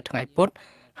នៅថ្ងៃពុធ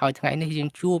ហើយថ្ងៃនេះយើង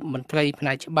ជួបមន្ត្រីផ្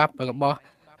នែកច្បាប់របស់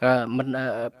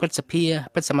ព្រឹទ្ធសភា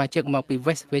ព្រឹទ្ធសមាជិកមកពី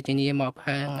West Virginia មក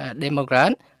ខាង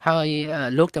Democrat ហើយ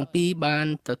លោកទាំងពីរបាន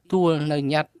ទទួលនៅ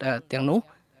ញត្តិទាំងនោះ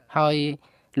ហើយ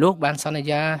លោកបានសន្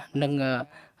យានឹង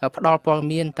ផ្ដល់ព័ត៌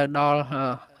មានទៅដល់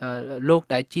លោក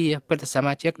ដែលជាព្រឹទ្ធស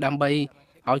មាជិកដើម្បី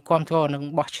ឲ្យគ្រប់គ្រងនឹង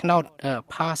បោះឆ្នោត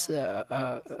pass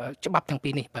ច្បាប់ទាំងពី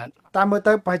រនេះបាទតាមមើល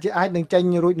ទៅប្រហែលជាអាចនឹងចេញ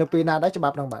រួចនៅពេលណាដែរច្បា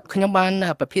ប់ហ្នឹងបាទខ្ញុំបាន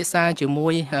ពិភាក្សាជាមួ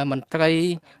យមន្ត្រី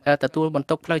ទទួលបន្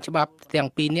ទុកផ្លូវច្បាប់ទាំង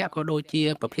ពីរនាក់ក៏ដូចជា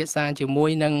ពិភាក្សាជាមួយ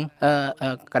នឹង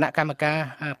គណៈកម្មការ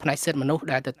ផ្នែកសិទ្ធិមនុស្ស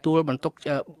ដែលទទួលបន្ទុក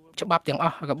ច្បាប់ទាំងអ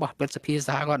ស់របស់ព្រឹទ្ធសភាស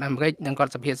ហរដ្ឋអាមេរិកនិងរ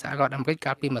ដ្ឋសភាសហរដ្ឋអាមេរិក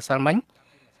កាលពីម្សិលមិញ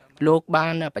លោកបា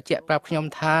នបញ្ជាក់ប្រាប់ខ្ញុំ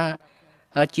ថា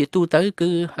ជាទូទៅគឺ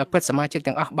ព្រឹទ្ធសមាជិក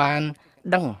ទាំងអស់បាន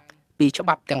ដឹងពីច្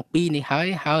បាប់ទាំងពីរនេះហើ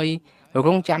យរ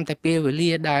ងចាំតែពេលវេ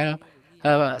លាដែល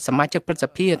សមាជិកព្រឹទ្ធស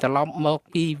ភាត្រឡប់មក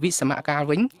ពីវិសមកាល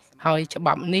វិញហើយច្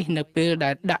បាប់នេះនៅពេលដែ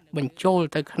លដាក់បញ្ចូល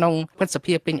ទៅក្នុងព្រឹទ្ធស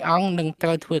ភាពេញអង្គនឹងត្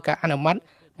រូវធ្វើការអនុម័ត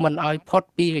មិនឲ្យផុត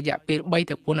ពីរយៈពេល3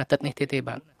ទៅ4អាទិត្យនេះទេ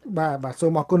បាទសូ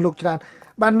មអរគុណលោកច្រើន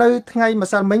បាននៅថ្ងៃម្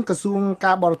សិលមិញក្រសួង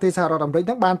ការបរទេសសហរដ្ឋអាមេរិក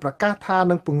នឹងបានប្រកាសថា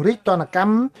នឹងពង្រីកទណ្ឌក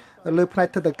ម្មលើផ្នែក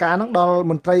ទិដ្ឋាការនឹងដល់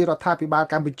មន្ត្រីរដ្ឋាភិបាល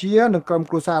កម្ពុជានិងក្រុម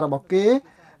គ្រួសាររបស់គេ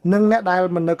និងអ្នកដែល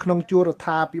មិននៅក្នុងជួររដ្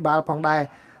ឋាភិបាលផងដែរ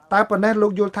តើប៉ុណ្ណេះលោ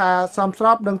កយល់ថាសមស្រ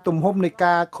បនឹងទំហំនៃ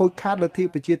ការខូចខាតលទ្ធិ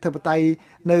ប្រជាធិបតេយ្យ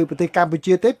នៅប្រទេសកម្ពុ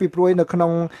ជាទេពីព្រោះនៅក្នុ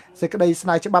ងសេចក្តីស្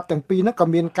នើច្បាប់ទាំងពីរហ្នឹងក៏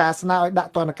មានការស្នើឲ្យដា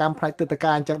ក់ទណ្ឌកម្មផ្នែកទិដ្ឋា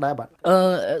ការអញ្ចឹងដែរបាទ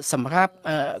សម្រាប់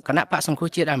គណៈបក្សសង្គ្រោះ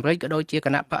ជាតិអាមេរិកក៏ដូចជាគ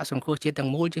ណៈបក្សសង្គ្រោះជាតិទាំង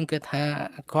មូលយើងគិតថា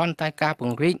គ្រាន់តែការព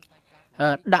ង្រីក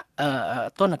ដាក់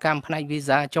ទណ្ឌកម្មផ្នែកវី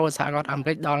សាចូលសហរដ្ឋអាមេ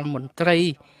រិកដល់មន្ត្រី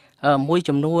មួយ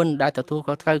ចំនួនដែលទទួល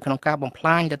ខុសត្រូវក្នុងការបំផ្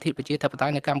លាញលទ្ធិប្រជាធិបតេ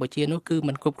យ្យនៅកម្ពុជានោះគឺ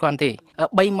មិនគ្រប់គ្រាន់ទេ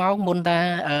3ម៉ោងមុនដែល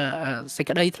សេច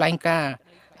ក្តីថ្លែងការណ៍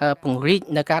ពង្រីក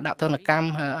នៅការដាក់ទណ្ឌកម្ម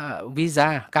វីសា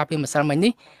កាលពីម្សិលមិញ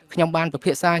នេះខ្ញុំបានពិ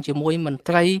ភាក្សាជាមួយមន្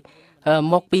ត្រី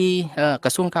មកពីក្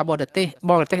រសួងការបរទេស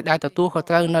ដែលទទួលខុស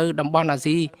ត្រូវនៅតំបន់អា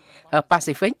ស៊ីប៉ា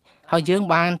ស៊ីហ្វិកហើយយើង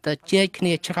បានទៅជែកគ្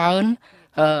នាច្រើន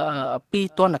ពី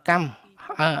ទណ្ឌកម្ម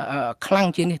ខ្លាំង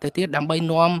ជាងនេះទៅទៀតដើម្បី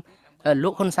នាំលោ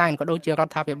កហ៊ុនសែនក៏ដូចជារ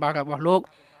ដ្ឋាភិបាលរបស់លោក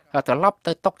ត្រឡប់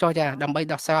ទៅតុចរចាដើម្បី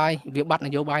ដោះស្រាយវិបត្តិន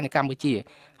យោបាយនៅកម្ពុជា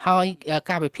ហើយ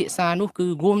ការពិភាក្សានោះគឺ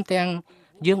រួមទាំង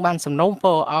យើងបានសំណូមព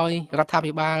រឲ្យរដ្ឋា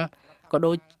ភិបាលក៏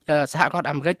ដូចសហរដ្ឋ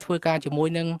អាមេរិកធ្វើការជាមួយ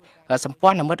នឹងសម្ព័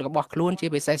ន្ធមិត្តរបស់ខ្លួនជា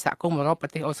ពិសេសសហគមន៍អឺរ៉ុបប្រ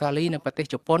ទេសអូស្ត្រាលីនិងប្រទេស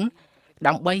ជប៉ុន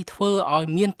ដើម្បីធ្វើឲ្យ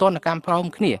មានទណ្ឌកម្មព្រម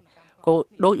គ្នាក៏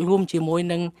ដូចរួមជាមួយ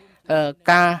នឹង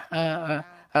ការ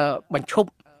បញ្ឈប់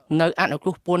នៅអនុគ្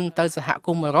រោះពន្ធទៅសហគ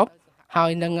មន៍អឺរ៉ុបហើ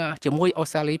យនឹងជាមួយអូ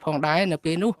ស្ត្រាលីផងដែរនៅ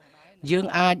ពេលនោះយើង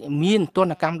អាចមានទណ្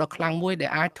ឌកម្មដ៏ខ្លាំងមួយដែល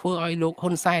អាចធ្វើឲ្យលោកហ៊ុ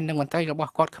នសែននិងមន្ត្រីរប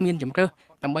ស់គាត់គ្មានជំរឿស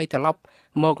ដើម្បីត្រឡប់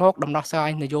មករកដំណោះស្រាយ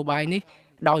នយោបាយនេះ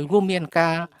ដោយរួមមានកា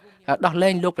រដោះលែ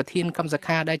ងលោកប្រធានគឹមសុ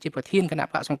ខាដែលជាប្រធានគណៈ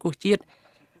បក្សសង្គ្រោះជាតិ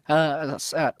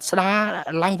ស្ដារ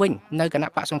ឡើងវិញនៅគណៈ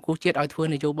បក្សសង្គ្រោះជាតិឲ្យធ្វើ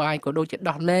នយោបាយក៏ដូចជា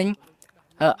ដោះលែង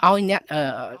ឲ្យ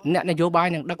អ្នកនយោបាយ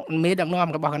នឹងដឹកមេដឹកនាំ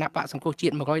របស់គណៈបក្សសង្គ្រោះជា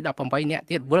តិ118នាក់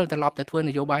ទៀតវិលត្រឡប់ទៅធ្វើ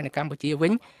នយោបាយនៅកម្ពុជាវិ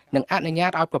ញនិងអនុញ្ញា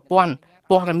តឲ្យប្រព័ន្ធ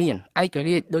ព័ត៌មានឯក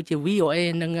រាជ្យដូចជា VOA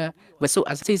និងវិទ្យុ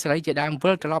អាស៊ីសេរីជាដើមវិ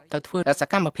លត្រឡប់ទៅធ្វើស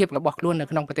កម្មភាពរបស់ខ្លួននៅ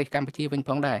ក្នុងប្រទេសកម្ពុជាវិញផ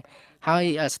ងដែរហើយ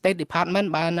State Department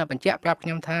បានបញ្ជាក់ប្រាប់ខ្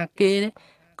ញុំថាគេ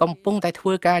កំពុងតែធ្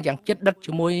វើការយ៉ាងជិតដិត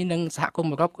ជាមួយនឹងសហគម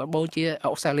ន៍អឺរ៉ុបក៏ដូចជា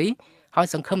អូស្ត្រាលីហើយ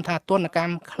សង្ឃឹមថាទណ្ឌក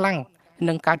ម្មខ្លាំង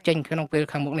នឹងកើតចេញក្នុងពេល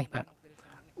ខាងមុខនេះ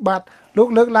បាទលោក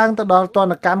លើកឡើងទៅដល់ទ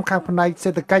ណ្ឌកម្មខាងផ្នែក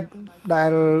សេដ្ឋកិច្ចដែ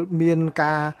លមាន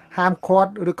ការហាមឃា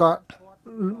ត់ឬក៏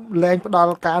លែងផ្ដ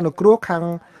ល់ការអនុគ្រោះខាង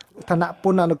ឋានៈព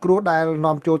ន្ធអនុគ្រោះដែល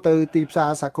នាំចូលទៅទីផ្សារ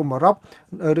សហគមន៍អឺរ៉ុប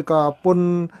ឬក៏ពន្ធ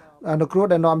អនុគ្រោះ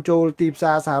ដែលនាំចូលទីផ្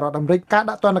សារសហរដ្ឋអាមេរិកការ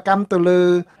ដាក់ទណ្ឌកម្មទៅលើ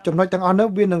ចំណុចទាំងអស់នោះ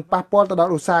វានឹងប៉ះពាល់ទៅដ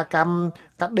ល់ឧស្សាហកម្ម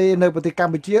កាត់ដេរនៅប្រទេសក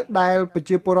ម្ពុជាដែលប្រ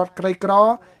ជាពលរដ្ឋក្រីក្រ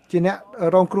ជាអ្នក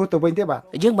រងគ្រោះទៅវិញទេបាទ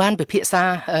យើងបានពិភាក្សា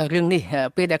រឿងនេះ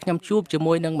ពេលដែលខ្ញុំជួបជា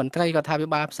មួយនឹងមន្ត្រីរដ្ឋាភិ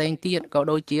បាលផ្សេងទៀតក៏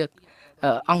ដូចជា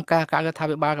អង្គការការរដ្ឋា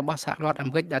ភិបាលរបស់សហរដ្ឋអា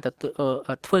មេរិកដែល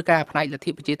ធ្វើការផ្នែកលទ្ធិ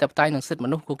ប្រជាធិបតេយ្យនិងសិទ្ធិម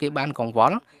នុស្សក៏គេបានកង្វ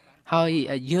ល់ហើយ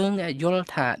យើងយល់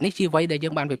ថានេះជាអ្វីដែលយើ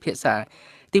ងបានពិភាក្សា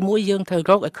ទីមួយយើងត្រូវ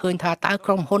រកឲ្យឃើញថាតើក្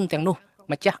រុមហ៊ុនទាំងនោះ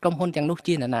ម្ចាស់ក្រុមហ៊ុនទាំងនោះ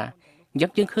ជានរណាអញ្ចឹ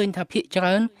ងយើងឃើញថាភាគច្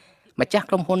រើនម្ចាស់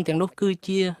ក្រុមហ៊ុនទាំងនោះគឺ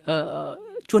ជា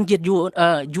ជនជាតិ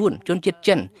យួនជនជាតិ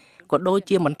ចិនក៏ដូច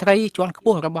ជាមន្ត្រីជាន់ខ្ព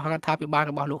ស់របស់រដ្ឋាភិបាល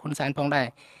របស់លោកហ៊ុនសែនផងដែរ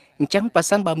អញ្ចឹងបើ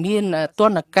សិនបើមានទ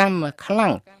ណ្ឌកម្មខ្លាំ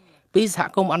ងពីសហ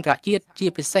គមន៍អន្តរជាតិជា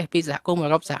ពិសេសពីសហគមន៍អឺ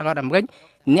រ៉ុបសហរដ្ឋអាមេរិក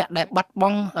អ្នកដែលបាត់ប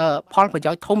ង់ផលប្រ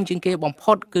យោជន៍ធំជាងគេបំ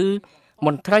ផុតគឺម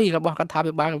ន្ត្រីរបស់រដ្ឋា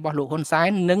ភិបាលរបស់លោកហ៊ុនសែន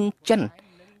និងចិន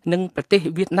និងប្រទេស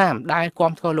វៀតណាមដែល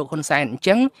គាំទ្រលោកហ៊ុនសែនអញ្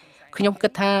ចឹងខ្ញុំគិ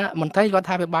តថាមន្ត្រីរដ្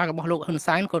ឋាភិបាលរបស់លោកហ៊ុន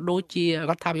សែនក៏ដូចជា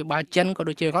រដ្ឋាភិបាលចិនក៏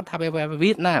ដូចជារដ្ឋាភិបាល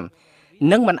វៀតណាម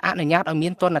នឹងមិនអនុញ្ញាតឲ្យមា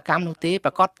នទណ្ឌកម្មនោះទេ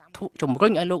ប្រកាសជំរុ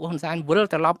ញឲ្យលោកហ៊ុនសែនវិល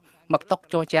ត្រឡប់មកតុ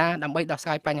ចរចាដើម្បីដោះស្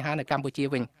រាយបញ្ហានៅកម្ពុជា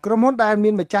វិញក្រុមហ៊ុនដែលមា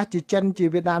នម្ចាស់ជាចិនជា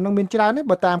វៀតណាមនឹងមានច្រើនទេ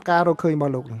បើតាមការរកឃើញរប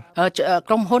ស់លោក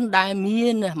ក្រុមហ៊ុនដែលមា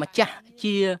នម្ចាស់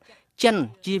ជាចិន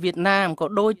ជាវៀតណាមក៏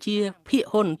ដូចជាភាគ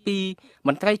ហ៊ុនពីម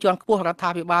ន្ត្រីជាន់ខ្ពស់រដ្ឋា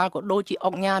ភិបាលក៏ដូចជាអ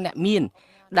ង្គការអ្នកមាន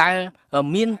ដែល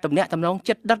មានទំនាក់ទំនង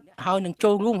ចិត្តដិតហើយនឹងចូ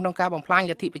លរួមក្នុងការបំផ្លាញ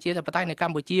លទ្ធិប្រជាធិបតេយ្យនៅក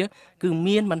ម្ពុជាគឺ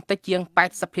មានមិនតិចជាង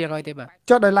 80% ទេបាទ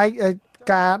ចុះដោយឡែក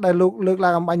ការដែលលោកលើកឡើ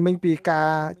ងអំបញ្ញមិញពីការ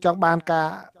ចង់បានការ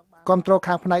គ្រប់គ្រង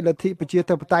ខាងផ្នែកលទ្ធិប្រជា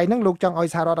ធិបតេយ្យហ្នឹងលោកចង់ឲ្យ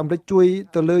សហរដ្ឋអាមេរិកជួយ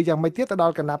ទៅលើយ៉ាងម៉េចទៀតទៅដ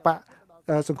ល់គណបក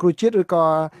សង្គ្រោះជាតិឬក៏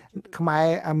ខ្មែរ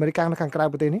អាមេរិកនៅខាងក្រៅ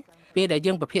ប្រទេសនេះពេលដែល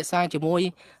យើងពិភាក្សាជាមួយ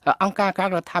អង្គការការ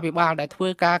រដ្ឋាភិបាលដែលធ្វើ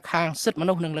ការខាងសិទ្ធិម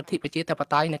នុស្សនិងលទ្ធិប្រជាធិប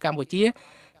តេយ្យនៅកម្ពុជា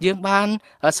យើងបាន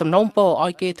សំណូមពរឲ្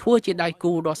យគេធ្វើជាដៃ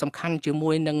គូដ៏សំខាន់ជា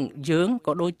មួយនឹងយើង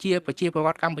ក៏ដូចជាប្រជាពលរ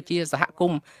ដ្ឋកម្ពុជាសហគ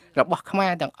មន៍របស់ខ្មែ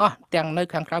រទាំងអស់ទាំងនៅ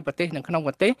ខាងក្រៅប្រទេសនិងក្នុង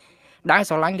ប្រទេសដែល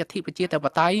ស្រឡាញ់លទ្ធិប្រជាធិប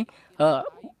តេយ្យ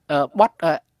បត់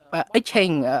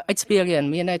exchange experience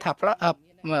មានន័យថាផ្លា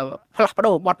ស់ប្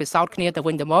ដូរបទពិសោធន៍គ្នាទៅ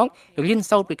វិញទៅមករៀន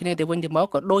សូត្រពីគ្នាទៅវិញទៅមក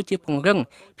ក៏ដូចជាពង្រឹង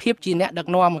ភាពជាអ្នកដឹក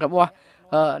នាំរបស់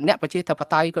អ្នកប្រជាធិប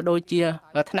តេយ្យក៏ដូចជា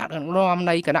ថ្នាក់ដឹកនាំ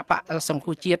នៃគណៈបកសង្គ្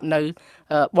រោះជាតិនៅ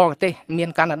បរទេសមាន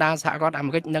កាណាដាសហរដ្ឋអា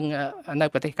មេរិកនិងនៅ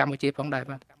ប្រទេសកម្ពុជាផងដែរ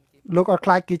បាទលោកអត់ខ្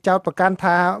លាចគេចោទប្រកាន់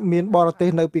ថាមានបរទេស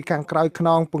នៅពីខាងក្រោយខ្ន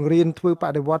ងពង្រៀនធ្វើប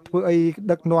ដិវត្តធ្វើអី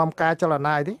ដឹកនាំការចល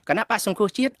នាទេគណៈបកសង្គ្រោះ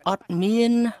ជាតិអត់មា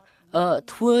ន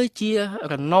ធ្វើជា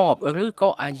រណបឬក៏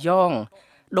អាយ៉ង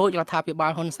ដោយរដ្ឋាភិបា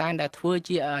លហ៊ុនសែនដែលធ្វើ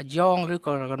ជាយ៉ងឬ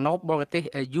ក៏រណបបរទេស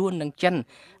យួននិងចិន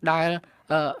ដែល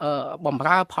បំ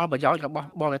រើផលប្រយោជន៍របស់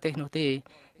បរទេសនោះទេ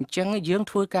អញ្ចឹងយើង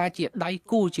ធ្វើការជាដៃ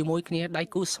គូជាមួយគ្នាដៃ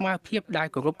គូស្មើភាពដែល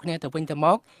គោរពគ្នាទៅវិញទៅម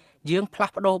កយើងផ្លា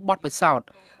ស់ប្ដូរបទពិសោធន៍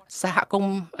សហគម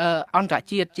ន៍អន្តរ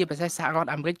ជាតិជាពិសេសសហរដ្ឋ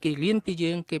អាមេរិកគេរៀនពី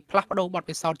យើងគេផ្លាស់ប្ដូរបទ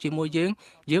ពិសោធន៍ជាមួយ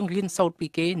យើងរៀនសូត្រពី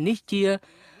គេនេះជា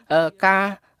ការ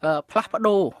ផ្លាស់ប្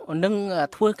ដូរនិង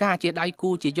ធ្វើការជាដៃគូ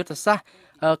ជាយុទ្ធសាស្ត្រ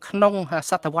ក្នុង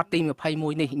សតវត្សទី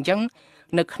21នេះអញ្ចឹង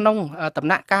នៅក្នុងដំ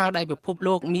ណាក់កាលដែលពិភព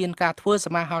លោកមានការធ្វើស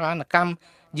មាហរណកម្ម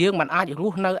យើងមិនអាចរ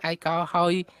ស់នៅឯកោហើ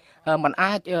យមិន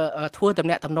អាចធ្វើទំ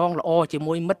នាក់ទំនងល្អជា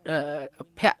មួយមិត្ត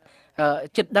ភ័ក្តិ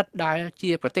ចិត្តដិតដែលជា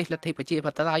ប្រទេសលទ្ធិប្រជាធិប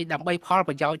តេយ្យដើម្បីផល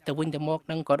ប្រយោជន៍ទៅវិញទៅមក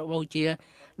និងក៏ដូចជា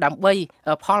ដើម្បី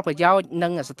ផលប្រយោជន៍និ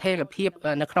ងស្ថិរភាព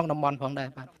នៅក្នុងតំបន់ផងដែរ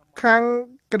បាទខាង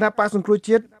គណៈបកសង្គ្រោះ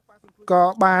ជាតិក៏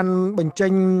បានបញ្ចេ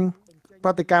ញប្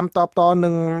រតិកម្មតបតនឹ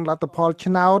ងលទ្ធផល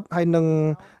ឆ្នោតហើយនឹង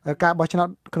ការបោះឆ្នោត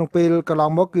ក្នុងពេលកន្ល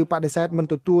ងមកគឺបដិសេធមិន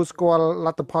ទទួលស្គាល់ល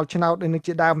ទ្ធផលឆ្នោតនេះ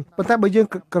ជាដើមប៉ុន្តែបើយើង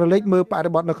ក្រឡេកមើលបរិ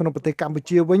បទនៅក្នុងប្រទេសកម្ពុ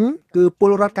ជាវិញគឺព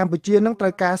លរដ្ឋកម្ពុជានឹងត្រូ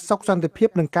វការសុខសន្តិភាព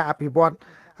និងការអភិវឌ្ឍ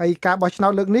ហើយការបោះឆ្នោ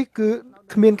តលើកនេះគឺ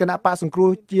គ្មានគណៈបកសង្គ្រោះ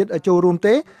ជាតិចូលរួម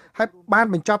ទេហើយបាន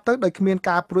បញ្ចប់ទៅដោយគ្មាន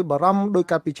ការព្រួយបារម្ភដោយ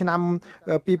កាលពីឆ្នាំ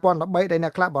2013ដែលអ្ន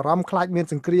កខ្លះបារម្ភខ្លាចមាន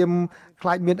សង្គ្រាមខ្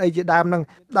លាចមានអីជាដើមហ្នឹង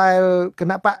ដែលគ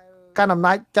ណៈបកការអំ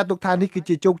ណាចចាត់ទុកថានេះគឺ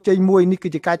ជាជោគជ័យមួយនេះគឺ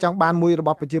ជាការចង់បានមួយរប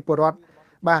ស់ប្រជាពលរដ្ឋ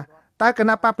បាទតើគ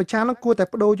ណៈបកប្រឆាំងនឹងគួរតែប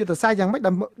ដូរយុទ្ធសាស្ត្រយ៉ាងម៉េច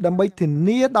ដើម្បីធា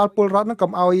នាដល់ពលរដ្ឋនឹង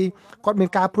កុំឲ្យគាត់មាន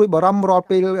ការព្រួយបារម្ភរាល់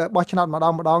ពេលបោះឆ្នោតម្ដ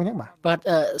ងអញ្ចឹងបាទ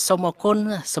សូមអរគុណ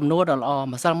សំណួរដ៏ល្អ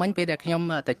ម្សិលមិញពេលដែលខ្ញុំ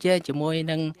ទៅជែកជាមួយ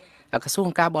នឹងក្រសួង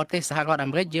ការបរទេសសហរដ្ឋអា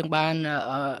មេរិកយើងបាន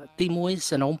ទី1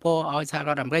សនំពរឲ្យសហរ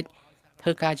ដ្ឋអាមេរិកធ្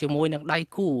វើការជាមួយនឹងដៃ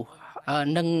គូ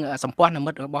និងសម្ព័ន្ធ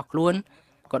មិត្តរបស់ខ្លួន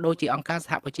ក៏ដូចជាអង្គការស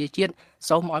ហប្រជាជាតិ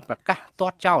សូមឲ្យប្រកាសទា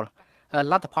ត់ចោល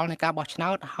លទ្ធផលនៃការបោះឆ្នោ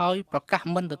តហើយប្រកាស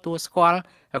មិនទទួលស្គាល់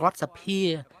រដ្ឋសភា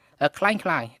คล้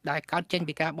ายៗដែលកើតចេញ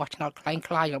ពីការបោះឆ្នោតค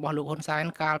ล้ายៗរបស់លោកហ៊ុនសែន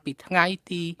កាលពីថ្ងៃ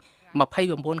ទី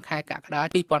29ខែកក្កដា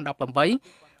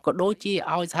2018ក៏ដូចជា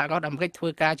ឲ្យសហរដ្ឋអាមេរិកធ្វើ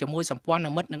ការជាមួយសម្ព័ន្ធ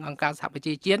មិត្តនិងអង្គការសហប្រ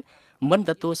ជាជាតិមិន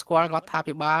ទទួលស្គាល់រដ្ឋា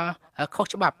ភិបាលខុស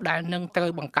ច្បាប់ដែលនឹងត្រូ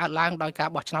វបង្កើតឡើងដោយការ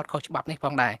បោះឆ្នោតខុសច្បាប់នេះផ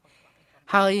ងដែរ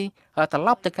ហើយត្រឡ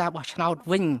ប់ទៅការបោះឆ្នោត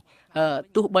វិញ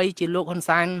ទោះបីជាលោកហ៊ុន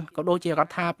សែនក៏ដូចជារ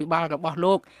ដ្ឋាភិបាលរបស់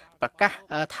លោកប្រកាស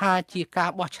ថាជាការ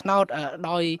បោះឆ្នោត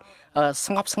ដោយ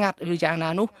ស្ងប់ស្ងាត់ឬយ៉ាងណា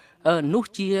នោះ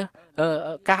ជា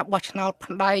ការបោះឆ្នោត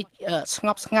ផ្នែកស្ង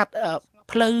ប់ស្ងាត់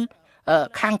ផ្លូវ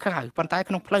ខាងក្រៅប៉ុន្តែ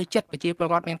ក្នុងផ្លូវចិត្តប្រជាពល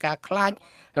រដ្ឋមានការខ្លាច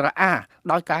រអា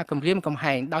ដោយការគំរាមកំ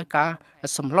ហែងដោយការ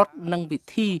សម្លុតនិងវិ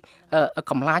ធី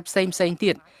កម្លាចផ្សេង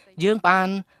ទៀតយើងបាន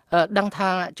ដឹងថា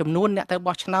ចំនួនអ្នកទៅ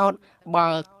បោះឆ្នោតបើ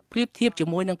ប្រៀបធៀបជា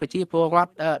មួយនឹងប្រជាពលរដ្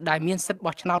ឋដែលមានសិទ្ធិ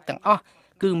បោះឆ្នោតទាំងអស់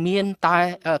គឺមានតែ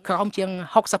ក្រោមជាង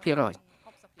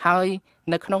 60% ហើយ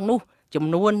នៅក្នុងនោះចំ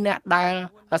នួនអ្នកដែល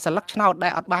ស្លឹកឆ្នោតដែ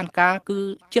លអត់បានការគឺ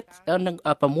ជិតនឹង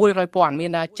 600,000 មា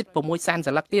នជិត 6 សែន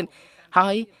ស្លឹកទៀតហើ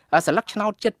យស្លឹកឆ្នោ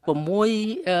តជិត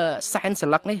 6 សែនស្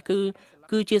លឹកនេះ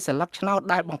គឺជាស្លឹកឆ្នោត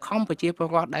ដែលបង្ខំប្រជាពល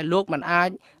រដ្ឋដែលលោកមិនអាច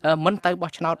មិនទៅបោះ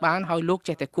ឆ្នោតបានហើយលោក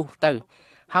ចេះតែគូសទៅ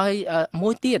ហើយមួ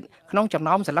យទៀតក្នុងចំ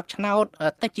ណោមស្លឹកឆ្នោត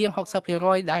តិចជាង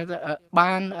 60% ដែល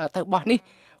បានទៅបោះនេះ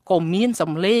ក៏មានស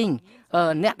ម្លេង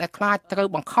អ្នកដែលខ្លាចត្រូវ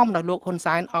បង្ខំដោយលោកហ៊ុន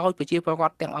សែនឲ្យប្រជាពលរ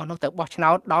ដ្ឋទាំងអស់នោះទៅបោះឆ្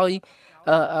នោតដោយ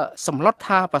សម្លុត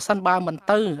ថាប្រសិនបើមិន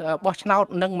ទៅបោះឆ្នោត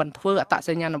នឹងមិនធ្វើអត្តស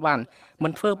ញ្ញាណប័ណ្ណមិ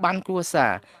នធ្វើបានគ្រួសា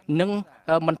រនឹង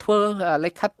មិនធ្វើ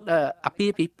លិខិតអាពា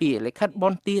ហ៍ពិពាហ៍លិខិតប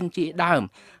ន់ទានជាដើម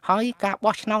ហើយការ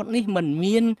បោះឆ្នោតនេះមិន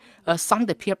មានសន្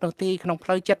តិភាពនោះទេក្នុងផ្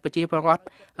លូវចិត្តប្រជាពលរដ្ឋ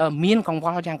មានកង្វ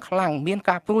ល់យ៉ាងខ្លាំងមាន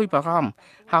ការព្រួយបារម្ភ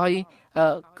ហើយ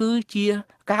គឺជា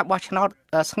ការបោះឆ្នោត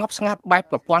ស្ងប់ស្ងាត់បែប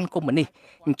ប្រព័ន្ធកុម្មុយនីស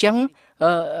អញ្ចឹង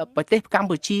ប្រទេសកម្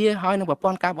ពុជាហើយនឹងប្រព័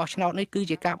ន្ធការបោះឆ្នោតនេះគឺ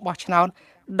ជាការបោះឆ្នោត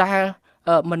ដែល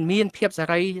มันមានភាពសេ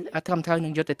រីត្រឹមត្រូវនឹ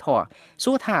ងយុត្តិធម៌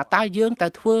សួរថាតើយើងទៅ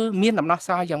ធ្វើមានដំណោះ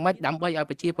ស្រាយយ៉ាងម៉េចដើម្បីឲ្យ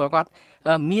ប្រជាពលរដ្ឋ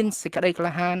មានសេចក្តីក្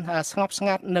លាហានស្ងប់ស្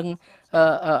ងាត់និង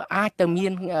អាចទៅមា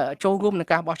នចូលរួមក្នុង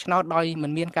ការបោះឆ្នោតដោយមិ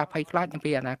នមានការភ័យខ្លាចអំ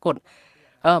ពីអនាគត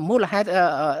មូលហេតុ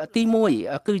ទី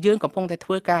1គឺយើងកំពុងតែធ្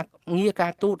វើការងារកា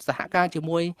រទូតសហការជា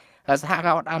មួយសហរ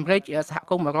ដ្ឋអាមេរិកសហ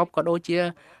គមន៍អឺរ៉ុបក៏ដូចជា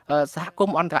សហគម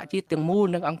ន៍អន្តរជាតិទាំងមូល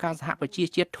និងអង្គការសហប្រជា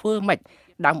ជាតិធ្វើម៉េច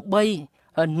ដើម្បី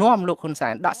នាំលោកហ៊ុនសែ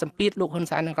នដាក់សម្ពាធលោកហ៊ុន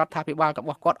សែននិងរដ្ឋាភិបាលរប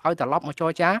ស់គាត់ឲ្យត្រឡប់មកច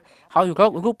រចាហើយរ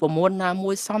ករូបមន្តណា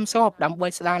មួយសមស្របដើម្បី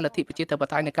ស្ដារលទ្ធិប្រជាធិប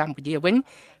តេយ្យនៅកម្ពុជាវិញ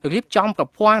រៀបចំប្រ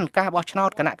ព័ន្ធការបោះឆ្នោត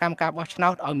គណៈកម្មការបោះឆ្នោ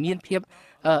តឲ្យមានភាព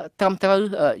ត្រឹមត្រូវ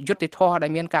យុត្តិធម៌ដែ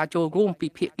លមានការចូលរួមពី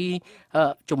ភាគី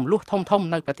ចំនួនធំ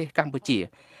នៅប្រទេសកម្ពុជា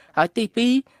ហើយទី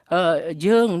2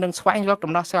យើងនឹងស្វែងរក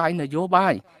ដំណោះស្រាយនយោបា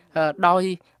យដោយ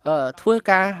ធ្វើ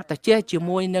ការតជែកជា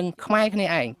មួយនឹងខ្មែរគ្នា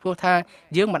ឯងព្រោះថា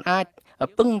យើងមិនអាច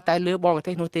ពឹងតែលើបរ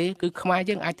ទេសនោះទេគឺខ្មែរ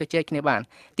យើងអាចទៅជែកគ្នាបាន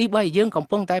ទី3យើងកំ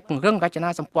ពុងតែពង្រឹងរចនា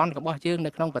សម្ព័ន្ធរបស់យើង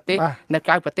នៅក្នុងប្រទេសនៅ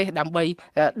ក្រៅប្រទេសដើម្បី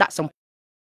ដាក់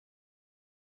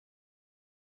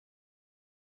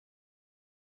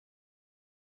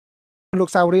លោក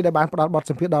សាវរីដែលបានផ្ដល់បទ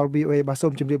សម្ភាសន៍ដល់ VOA បាទសូ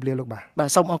មជម្រាបលាលោកបាទ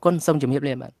សូមអរគុណសូមជម្រាប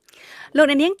លាបាទលោក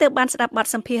អ្នកនាងទើបបានស្ដាប់បទ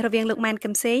សម្ភាសន៍រវាងលោកម៉ែនកឹ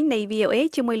មសេងនៃ VOA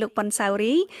ជាមួយលោកប៉ុនសាវ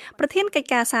រីប្រធានកិច្ច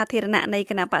ការសាធារណៈនៃ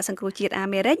គណៈបកសង្គ្រោះជាតិអា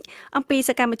មេរិកអំពី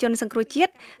សកម្មជនសង្គ្រោះជា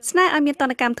តិស្នើឲ្យមានទ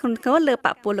ណ្ឌកម្មធ្ងន់ធ្ងរលើប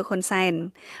កពលលោកហ៊ុនសែន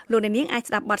លោកអ្នកនាងអាច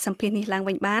ស្ដាប់បទសម្ភាសន៍នេះឡើង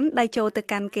វិញបានដោយចូលទៅ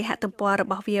កាន់គេហទំព័ររ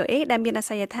បស់ VOA ដែលមានអា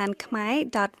សយដ្ឋាន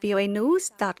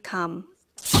khmer.voanews.com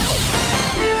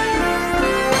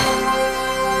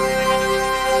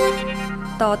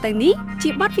តទៅនេះជា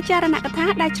បទពិចារណកថា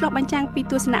ដែលឆ្លុះបញ្ចាំងពី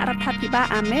ទស្សនៈរដ្ឋាភិបាល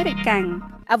អាមេរិកកាំង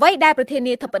អ្វីដែលប្រធា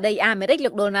នាធិបតីអាមេរិកលោ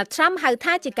ក Donald Trump ហៅ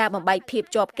ថាជាការបំបែកភាព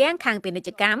ជាប់គាំងខាងពាណិជ្ជ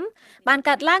កម្មបាន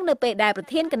កើតឡើងនៅពេលដែលប្រ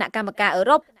ធានគណៈកម្មការអឺ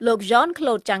រ៉ុបលោក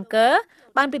Jean-Claude Juncker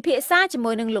បានពិភាក្សាជា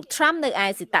មួយនឹងលោក Trump នៅឯ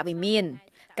សេតវិមាន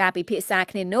ការពិភាក្សា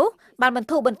គ្នានោះបានបន្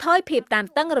ធូរបន្ថយភាពតាន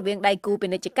តឹងរវាងដៃគូពា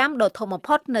ណិជ្ជកម្មដ៏ធំបំ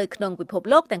ផុតនៅក្នុងពិភព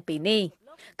លោកទាំងពីរនេះ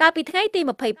កាលពីថ្ងៃទី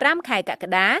25ខែកក្ក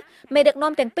ដាមេដឹក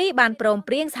នាំទាំងពីរបានព្រម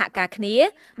ព្រៀងសហការគ្នា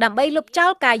ដើម្បីលុបចោ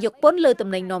លការយកពន្ធលើទំ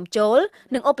និញនាំចូល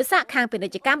និងឧបសគ្គខាងពាណិ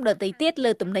ជ្ជកម្មដទៃទៀត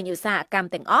លើទំនិញឧស្សាហកម្ម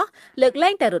ទាំងអស់លើកលែ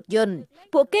ងតែរថយន្ត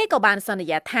ពួកគេក៏បានសន្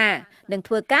យាថានឹង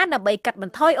ធ្វើការដើម្បីកាត់ប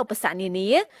ន្ថយឧបសគ្គនានា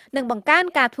និងបង្កើន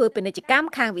ការធ្វើពាណិជ្ជកម្ម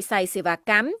ខាងវិស័យសេវា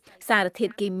កម្មសារធា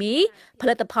តុគីមីផ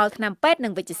លិតផលថ្នាំពេទ្យនិ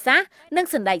ងវេជ្ជសាស្ត្រនិង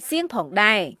សណ្ដែកសៀងផង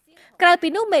ដែរក្រៅពី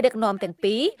នោះមេដឹកនាំទាំង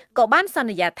ពីរក៏បានស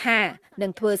ន្យាថានឹ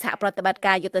ងធ្វើសហប្រតិបត្តិ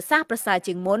ការយុទ្ធសាស្ត្រប្រសើរ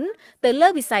ជាងមុនទៅលើ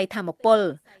វិស័យថាមពល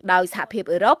ដោយសហភាព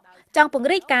អឺរ៉ុបចង់ពង្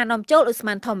រីកការនាំចូលឧស្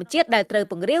ម័នធម្មជាតិដែលត្រូវ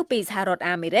ពង្រាវពីសហរដ្ឋ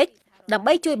អាមេរិកដើម្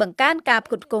បីជួយបង្កើនការ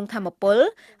ផ្គត់ផ្គង់ថាមពល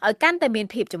ឲ្យកាន់តែមាន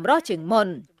ភាពចម្រុះជាងមុន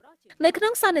នៅក្នុ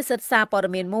ងសន្និសីទសារព័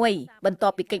ត៌មានមួយបន្ទា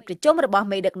ប់ពីកិច្ចប្រជុំរបស់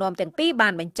មេដឹកនាំទាំងពីរបា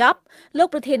នបញ្ចប់លោក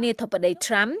ប្រធានាធិបតី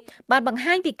Trump បានបង្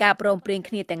ហាញពីការព្រមព្រៀង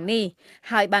គ្នាទាំងនេះ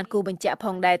ហើយបានគូបញ្ជាក់ផ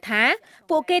ងដែរថា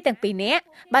ពួកគេទាំងពីរនាក់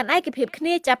បានឯកភាពគ្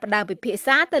នាចាប់ផ្ដើមពិភាក្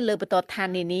សាទៅលើបន្ទាត់ឋាន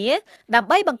នានាដើម្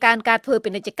បីបង្កើនការធ្វើ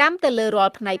ពាណិជ្ជកម្មទៅលើរា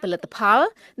ល់ផ្នែកផលិតផល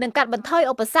និងកាត់បន្ថយ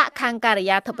ឧបសគ្គខាងការិ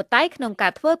យាធិបតេយ្យក្នុងកា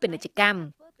រធ្វើពាណិជ្ជកម្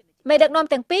មមេដឹកនាំ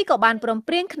ទាំងពីរក៏បានព្រម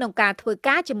ព្រៀងក្នុងការធ្វើ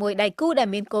ការជាមួយដៃគូដែល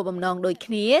មានគោលបំណងដូច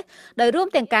គ្នាដោយរួម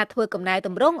ទាំងការធ្វើកំណែទ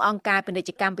ម្រង់អង្គការពាណិជ្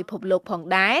ជកម្មពិភពលោកផង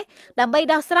ដែរដើម្បី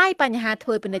ដោះស្រាយបញ្ហាធ្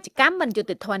វើពាណិជ្ជកម្មមិនយុត្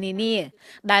តិធម៌នានា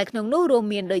ដែលក្នុងនោះរួម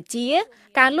មានដូចជា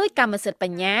ការលួចកម្មសិទ្ធិប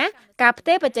ញ្ញាការផ្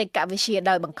ទេរបច្ចេកវិទ្យា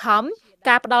ដោយបង្ខំ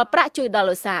ការផ្ដល់ប្រាក់ជួយដល់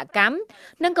ឧស្សាហកម្ម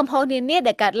និងកំហុសនានា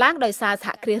ដែលកើតឡើងដោយសារសហ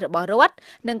គ្រាសរបស់រដ្ឋ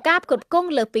និងការផ្គត់ផ្គង់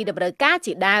លើពីតម្រូវការ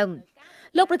ជាដើម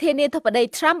លោកប្រធានាធិបតី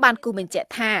Trump បានគូបញ្ជាក់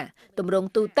ថាទម្រង់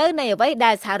ទូទៅនៃអ្វី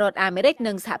ដែលសហរដ្ឋអាមេរិក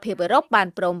និងសហភាពអឺរ៉ុបបាន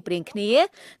ព្រមព្រៀងគ្នា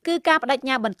គឺការបដិញ្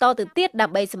ញាបន្តទៅទៀតដើ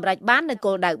ម្បីសម្រេចបាននូវ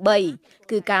គោលដៅ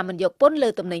3គឺការមិនយកពន្ធលើ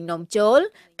ទំនិញនាំចូល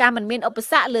ការមិនមានឧប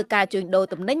សគ្គលើការជួញដូរ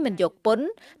ទំនិញមិនយកពន្ធ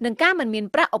និងការមិនមាន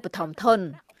ប្រាក់ឧបត្ថម្ភធន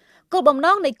គោលបំណ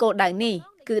ងនៃគោលដៅនេះ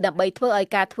គឺដើម្បីធ្វើឲ្យ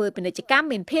ការធ្វើពាណិជ្ជកម្ម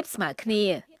មានភាពស្មើគ្នា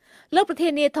លោកប្រធា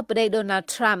នាធិបតី Donald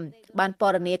Trump បានព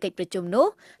ណ៌នាកិច្ចប្រជុំនោះ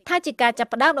ថាជាការចា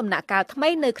ប់ផ្ដើមដំណាក់កាលថ្មី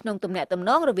នៅក្នុងទំនាក់ទំ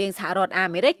នងរវាងសហរដ្ឋអា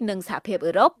មេរិកនិងសហភាព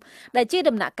អឺរ៉ុបដែលជា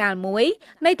ដំណាក់កាលមួយ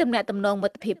នៃទំនាក់ទំនងមិ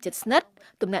ត្តភាពជិតស្និទ្ធ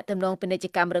ទំនាក់ទំនងពាណិជ្ជ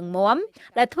កម្មរឹងមាំ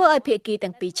ដែលធ្វើឲ្យភាគី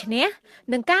ទាំងពីរឈ្នះ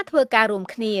និងការធ្វើការរួម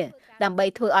គ្នាដើម្បី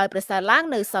ធ្វើឲ្យប្រសើរឡើង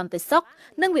នូវសន្តិសុខ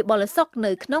និងវិបុលសុខ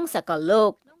នៅក្នុងសកលលោ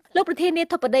កលោកប្រធានា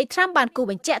ធិបតី Trump បានគូ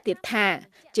បញ្ជាក់ទៀតថា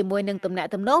ជាមួយនឹងទំនាក់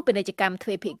ទំនងពាណិជ្ជកម្មទ្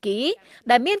វេភាគី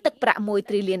ដែលមានទឹកប្រាក់$1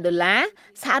 trillion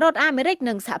សហរដ្ឋអាមេរិក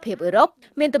និងសហភាពអឺរ៉ុប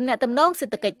មានទំនាក់ទំនងសេ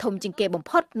ដ្ឋកិច្ចធំជាងគេបំ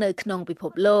ផុតនៅក្នុងពិភ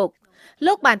ពលោ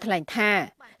កបានថ្លែងថា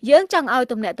យើងចង់ឲ្យ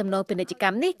ទំនាក់ទំនងពាណិជ្ជក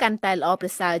ម្មនេះកាន់តែល្អប្រ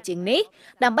សើរជាងនេះ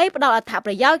ដើម្បីផ្ដល់អត្ថ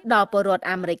ប្រយោជន៍ដល់ពលរដ្ឋ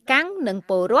អាមេរិកនិង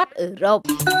ពលរដ្ឋអឺរ៉ុប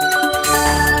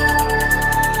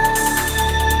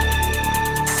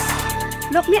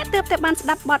លោកអ្នកទើបតែបានស្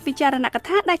ដាប់បទពិចារណក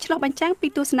ថាដែលឆ្លុះបញ្ចាំងពី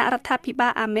ទស្សនៈរដ្ឋាភិបា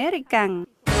លអាមេរិក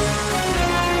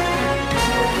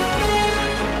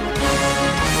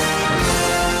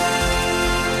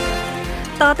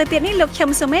តទៅទៀតនេះលោកឈឹម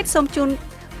សុមេតសូមជូន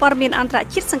ព័ត៌មានអន្តរ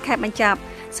ជាតិសង្ខេបបញ្ចប់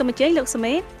សូមអញ្ជើញលោកសុ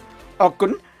មេតអរគុ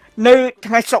ណនៅ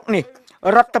ថ្ងៃសុក្រនេះ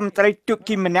រដ្ឋមន្ត្រីទូ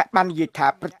គីម្នាក់បាននិយាយថា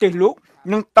ប្រទេសលោក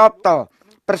នឹងតបត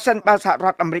ប្រសិនបើសហរ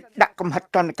ដ្ឋអាមេរិកដាក់កំហិត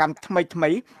ទណ្ឌកម្មថ្មី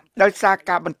ដោយសារ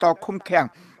ការបន្តឃុំឃាំង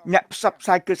អ្នកផ្សព្វផ្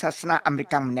សាយគឺសាសនាអាមេរិ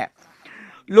កម្នាក់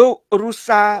លោករូ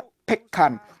សាផេកខា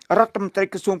នរដ្ឋមន្ត្រី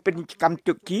ក្រសួងពាណិជ្ជកម្ម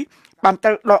ទូគីបានត្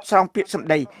រូវដកស្រង់ពាក្យសម្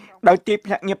ដីដោយទីភ្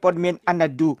នាក់ងារព័ត៌មានអាណា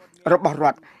ឌូរបស់រ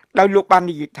ដ្ឋដោយលោកបាន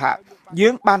និយាយថាយើ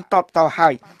ងបានតបតហើ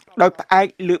យដោយផ្អែក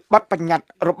លើបទបញ្ញត្តិ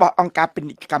របស់អង្គការពា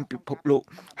ណិជ្ជកម្មពិភពលោក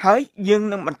ហើយយើង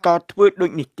នឹងបន្តធ្វើដូ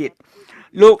ចនេះទៀត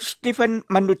លោក Stephen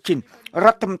Mnuchin រ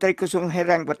ដ្ឋមន្ត្រីក្រសួងហិ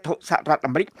រញ្ញវត្ថុសហរដ្ឋ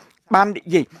អាមេរិកបាននិ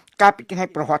យាយកាលពីថ្ងៃ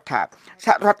ប្រហ័សថាស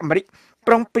ហរដ្ឋអាមេរិក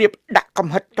ប្រុងប្រៀបដាក់កំ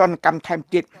ហិតទណ្ឌកម្មថែម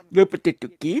ទៀតលើប្រទេសទូ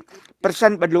គីប្រសិ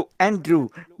នបើលោក Andrew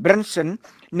Branson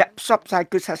អ្នកផ្សព្វផ្សាយ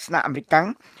គឺសាសនាអាមេរិក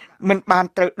មិនបាន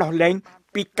ត្រូវដោះលែង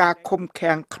ពីការឃុំ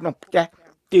ឃាំងក្នុងផ្ទះ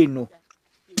ទីនោះ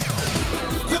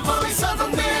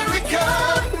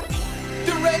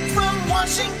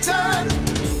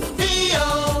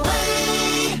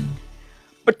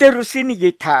ប្រទេសរុស្ស៊ីនិយា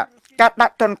យថាការដា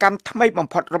ក់ទណ្ឌកម្មថ្មីបំ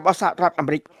ផុតរបស់សហរដ្ឋអា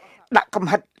មេរិកដាក់កំ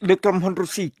ហិតលើក្រុមហ៊ុនរុ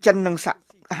ស្ស៊ីចិននិងស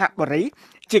ហបូរី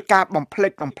ជាការបំផ្លិ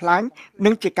ចបំផ្លាញនិ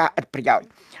ងជាការឥតប្រយោជន៍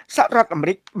សហរដ្ឋអាមេ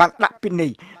រិកបានដាក់ពិន័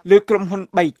យលើក្រុមហ៊ុន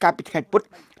3កាលពីថ្ងៃពុធ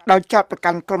ដោយចោទប្រ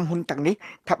កាន់ក្រុមហ៊ុនទាំងនេះ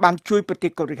ថាបានជួយប្រទេ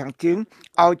សកូរ៉េខាងជើង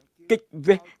ឲ្យគេច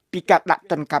វេះពីការដាក់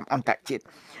ទណ្ឌកម្មអន្តរជាតិ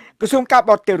ក្រសួងការ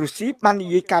បរទេសរុស្ស៊ីបាននិ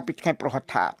យាយកាលពីថ្ងៃប្រហ័ស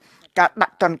ថាការដា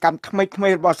ក់ទណ្ឌកម្មថ្មី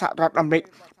របស់សហរដ្ឋអាមេរិក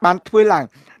បានធ្វើឡើង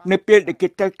នៅពេលដែលគេ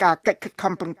ត្រូវការកិច្ចខិត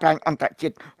ខំប្រឹងប្រែងអន្តរជា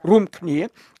តិរួមគ្នា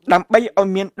ដើម្បីឲ្យ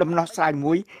មានដំណោះស្រាយ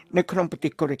មួយនៅក្នុងប្រទេ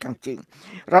សកូរ៉េខាងជើង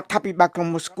រដ្ឋាភិបាលក្រុង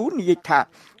មូស្គូនិយាយថា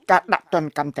ការដាក់ទណ្ឌ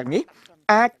កម្មទាំងនេះ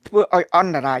អាចធ្វើឲ្យអ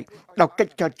ន្តរាយដល់កិ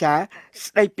ច្ចចរចា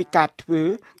ស្ដីពីការធ្វើ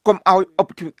កុំឲ្យឧប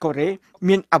ទ្វីបកូរ៉េ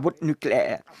មានអាវុធនុយក្លេ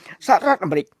អ៊ែរសហរដ្ឋអា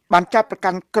មេរិកបានចាប់ប្រ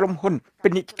កាន់ក្រុមហ៊ុនពា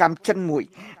ណិជ្ជកម្មចិនមួយ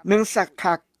និងសា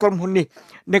ខាក្រុមហ៊ុននេះ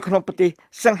នៅក្នុងប្រទេស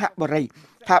សិង្ហបុរី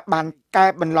ថាបានកែ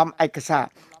បន្លំឯកសារ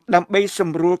ដើម្បីស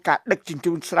ម្រួលការដឹកជញ្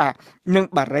ជូនស្រានិង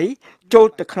បារីចូល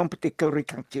ទៅក្នុងប្រទេសកូរ៉េ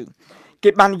ខាងជើងគេ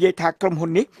បាននិយាយថាក្រុមហ៊ុ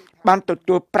ននេះបានទ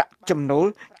ទួលប្រាក់ចំណូល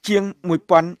ជាង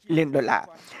$1000 លាន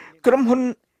ក្រុមហ៊ុន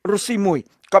រុស្ស៊ីមួយ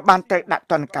ក៏បានត្រូវដាក់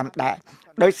ទណ្ឌកម្មដែរ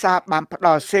ដោយសារបានផ្ដ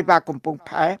ល់សេវាកំពង់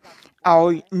ផែឲ្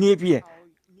យនាវា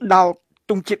ដល់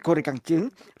ទង់ជាតិកូរ៉េខាងជើង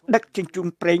ដឹកជញ្ជូន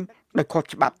ប្រេងដោយខុស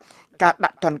ច្បាប់ការដា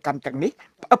ក់ទណ្ឌកម្មទាំងនេះ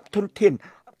ផ្អឹបធនធាន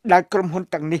ដែលក្រុមហ៊ុន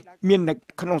ទាំងនេះមាននៅ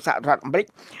ក្នុងសហរដ្ឋអាមេរិក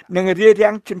និងរា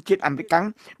រាំងជនជាតិអាមេរិក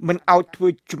មិនឲ្យធ្វើ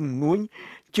ជំនួញ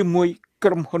ជាមួយក្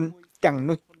រុមហ៊ុនទាំង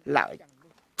នោះឡើយ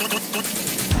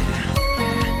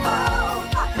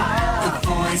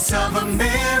Voice of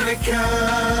America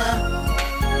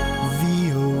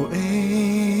VOA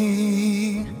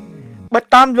បើ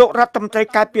តាមលោករដ្ឋមន្ត្រី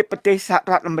ការពារប្រទេសសហ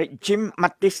រដ្ឋអាមេរិក Jim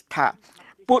Mattis ថា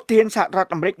ពួកធានសហរដ្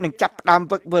ឋអាមេរិកនឹងចាប់ផ្ដើម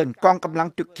វឹកវើកងកម្លាំង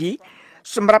ទូគី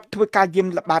សម្រាប់ធ្វើការយាម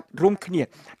ល្បាតរួមគ្នា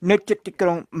នៅជិតទីក្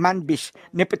រុង Manbij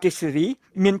នៃប្រទេសស៊េរី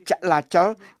មានចលាចល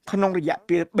ក្នុងរយៈ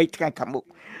ពេល3ថ្ងៃខាងមុខ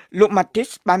លោក Mattis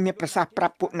បានមានប្រសាសន៍ប្រា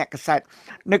ប់ពួកអ្នកកាសែត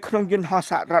នៅក្នុងយន្តហោះ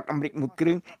សហរដ្ឋអាមេរិកមួយគ្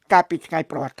រឿងកាលពីថ្ងៃ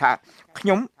ប្រហ័សថាខ្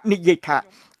ញុំនិយាយថា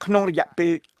ក្នុងរយៈពេ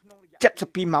ល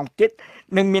72ម៉ោងទៀត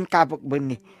នឹងមានការវឹកវើ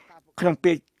នេះក្នុង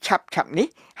ពេលឆាប់នេះ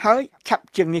ហើយឆាប់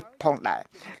ជាងនេះផងដែរ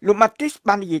លោក Mattis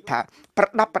បាននិយាយថាប្រ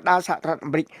ដាប់ប្រដាសហរដ្ឋអា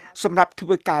មេរិកសម្រាប់ធ្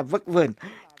វើការវឹកវើ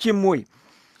ជាមួយ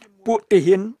ពួកទា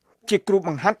ហាន ជាគ្រូប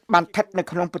ង្ហាត់បានស្ថិតនៅ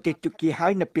ក្នុងប្រទេសទូគីហើ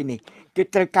យនៅពេលនេះគេ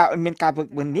ត្រូវការឲ្យមានការវឹក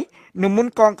វើនេះនៅមុន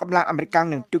កងកម្លាំងអាមេរិក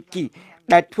និងទូគី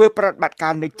ដែលធ្វើប្រតិបត្តិកា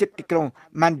រនៅជិតទីក្រុង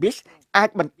Manbis អាច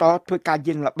បន្តធ្វើការ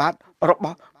យាងល្បាតរប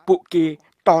ស់ពួកគេ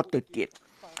តទៅទៀត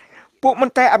ពួកម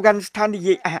ន្ត្រីអាហ្វហ្គានីស្ថាននិ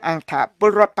យាយអះអាងថាពល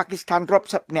រដ្ឋប៉ាគីស្ថានរាប់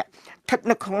សិបនាក់ស្ថិត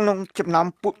នៅក្នុងចំណោម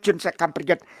ពួកជនសកម្មប្រ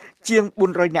យុទ្ធជាង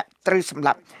400នាក់ត្រូវសម្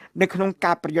លាប់នៅក្នុង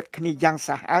ការប្រយុទ្ធគ្នាយ៉ាង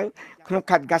សាហាវក្នុង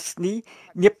ខេត្ត Ghazni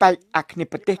នាប៉ែកអាគ្នេយ៍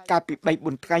ប្រទេសកាលពី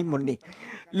 3-4 ថ្ងៃមុននេះ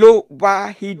លោក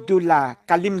Wahidullah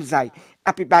Kalimzai អ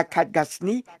ភិបាលខេត្ត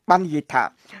Ghazni បាននិយាយថា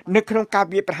នៅក្នុងការ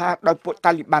វាយប្រហារដោយពួក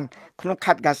តាលីបានក្នុង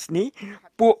ខេត្ត Ghazni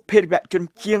ពួកភេរវជន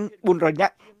ជាង400នា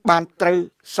ក់បានត្រូវ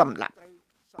សម្លាប់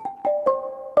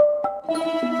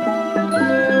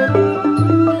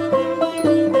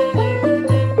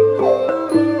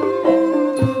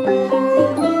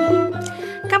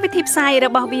វិធីផ្សាយរ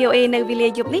បស់ VOA នៅវេលា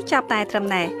យប់នេះចាប់តែត្រឹម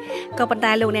ណែក៏ប៉ុន្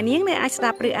តែលោកអ្នកនាងនៅអាចស្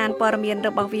ដាប់ឬអានព័ត៌មានរ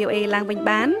បស់ VOA ឡើងវិញ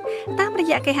បានតាមរ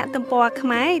យៈគេហទំព័រ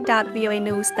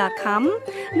khmer.voanews.com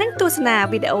និងទស្សនា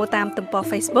វីដេអូតាមទំព័រ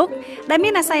Facebook ដែលមា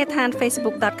នអាសយដ្ឋាន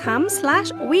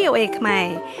facebook.com/voa khmer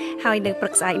ហើយនៅព្រឹ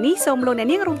កស្អែកនេះសូមលោកអ្នក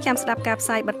នាងរងចាំស្ដាប់ការផ្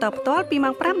សាយបន្តផ្ទាល់ពី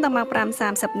ម៉ោង 5 ដល់ម៉ោង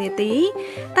 5:30 នាទី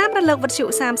តាមរលកវិទ្យុ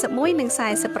 31 និង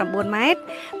 49 ម៉ែត្រ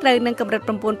ត្រូវនឹងកម្រិត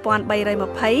 9320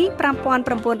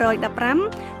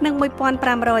 5915 និង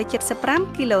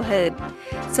 1575 kHz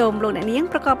សូមលោកអ្នកនាង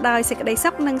ប្រកបដោយសេចក្តីសុ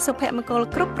ខនិងសុភមង្គល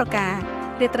គ្រប់ប្រការ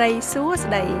រាត្រីសួស្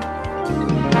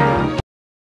តី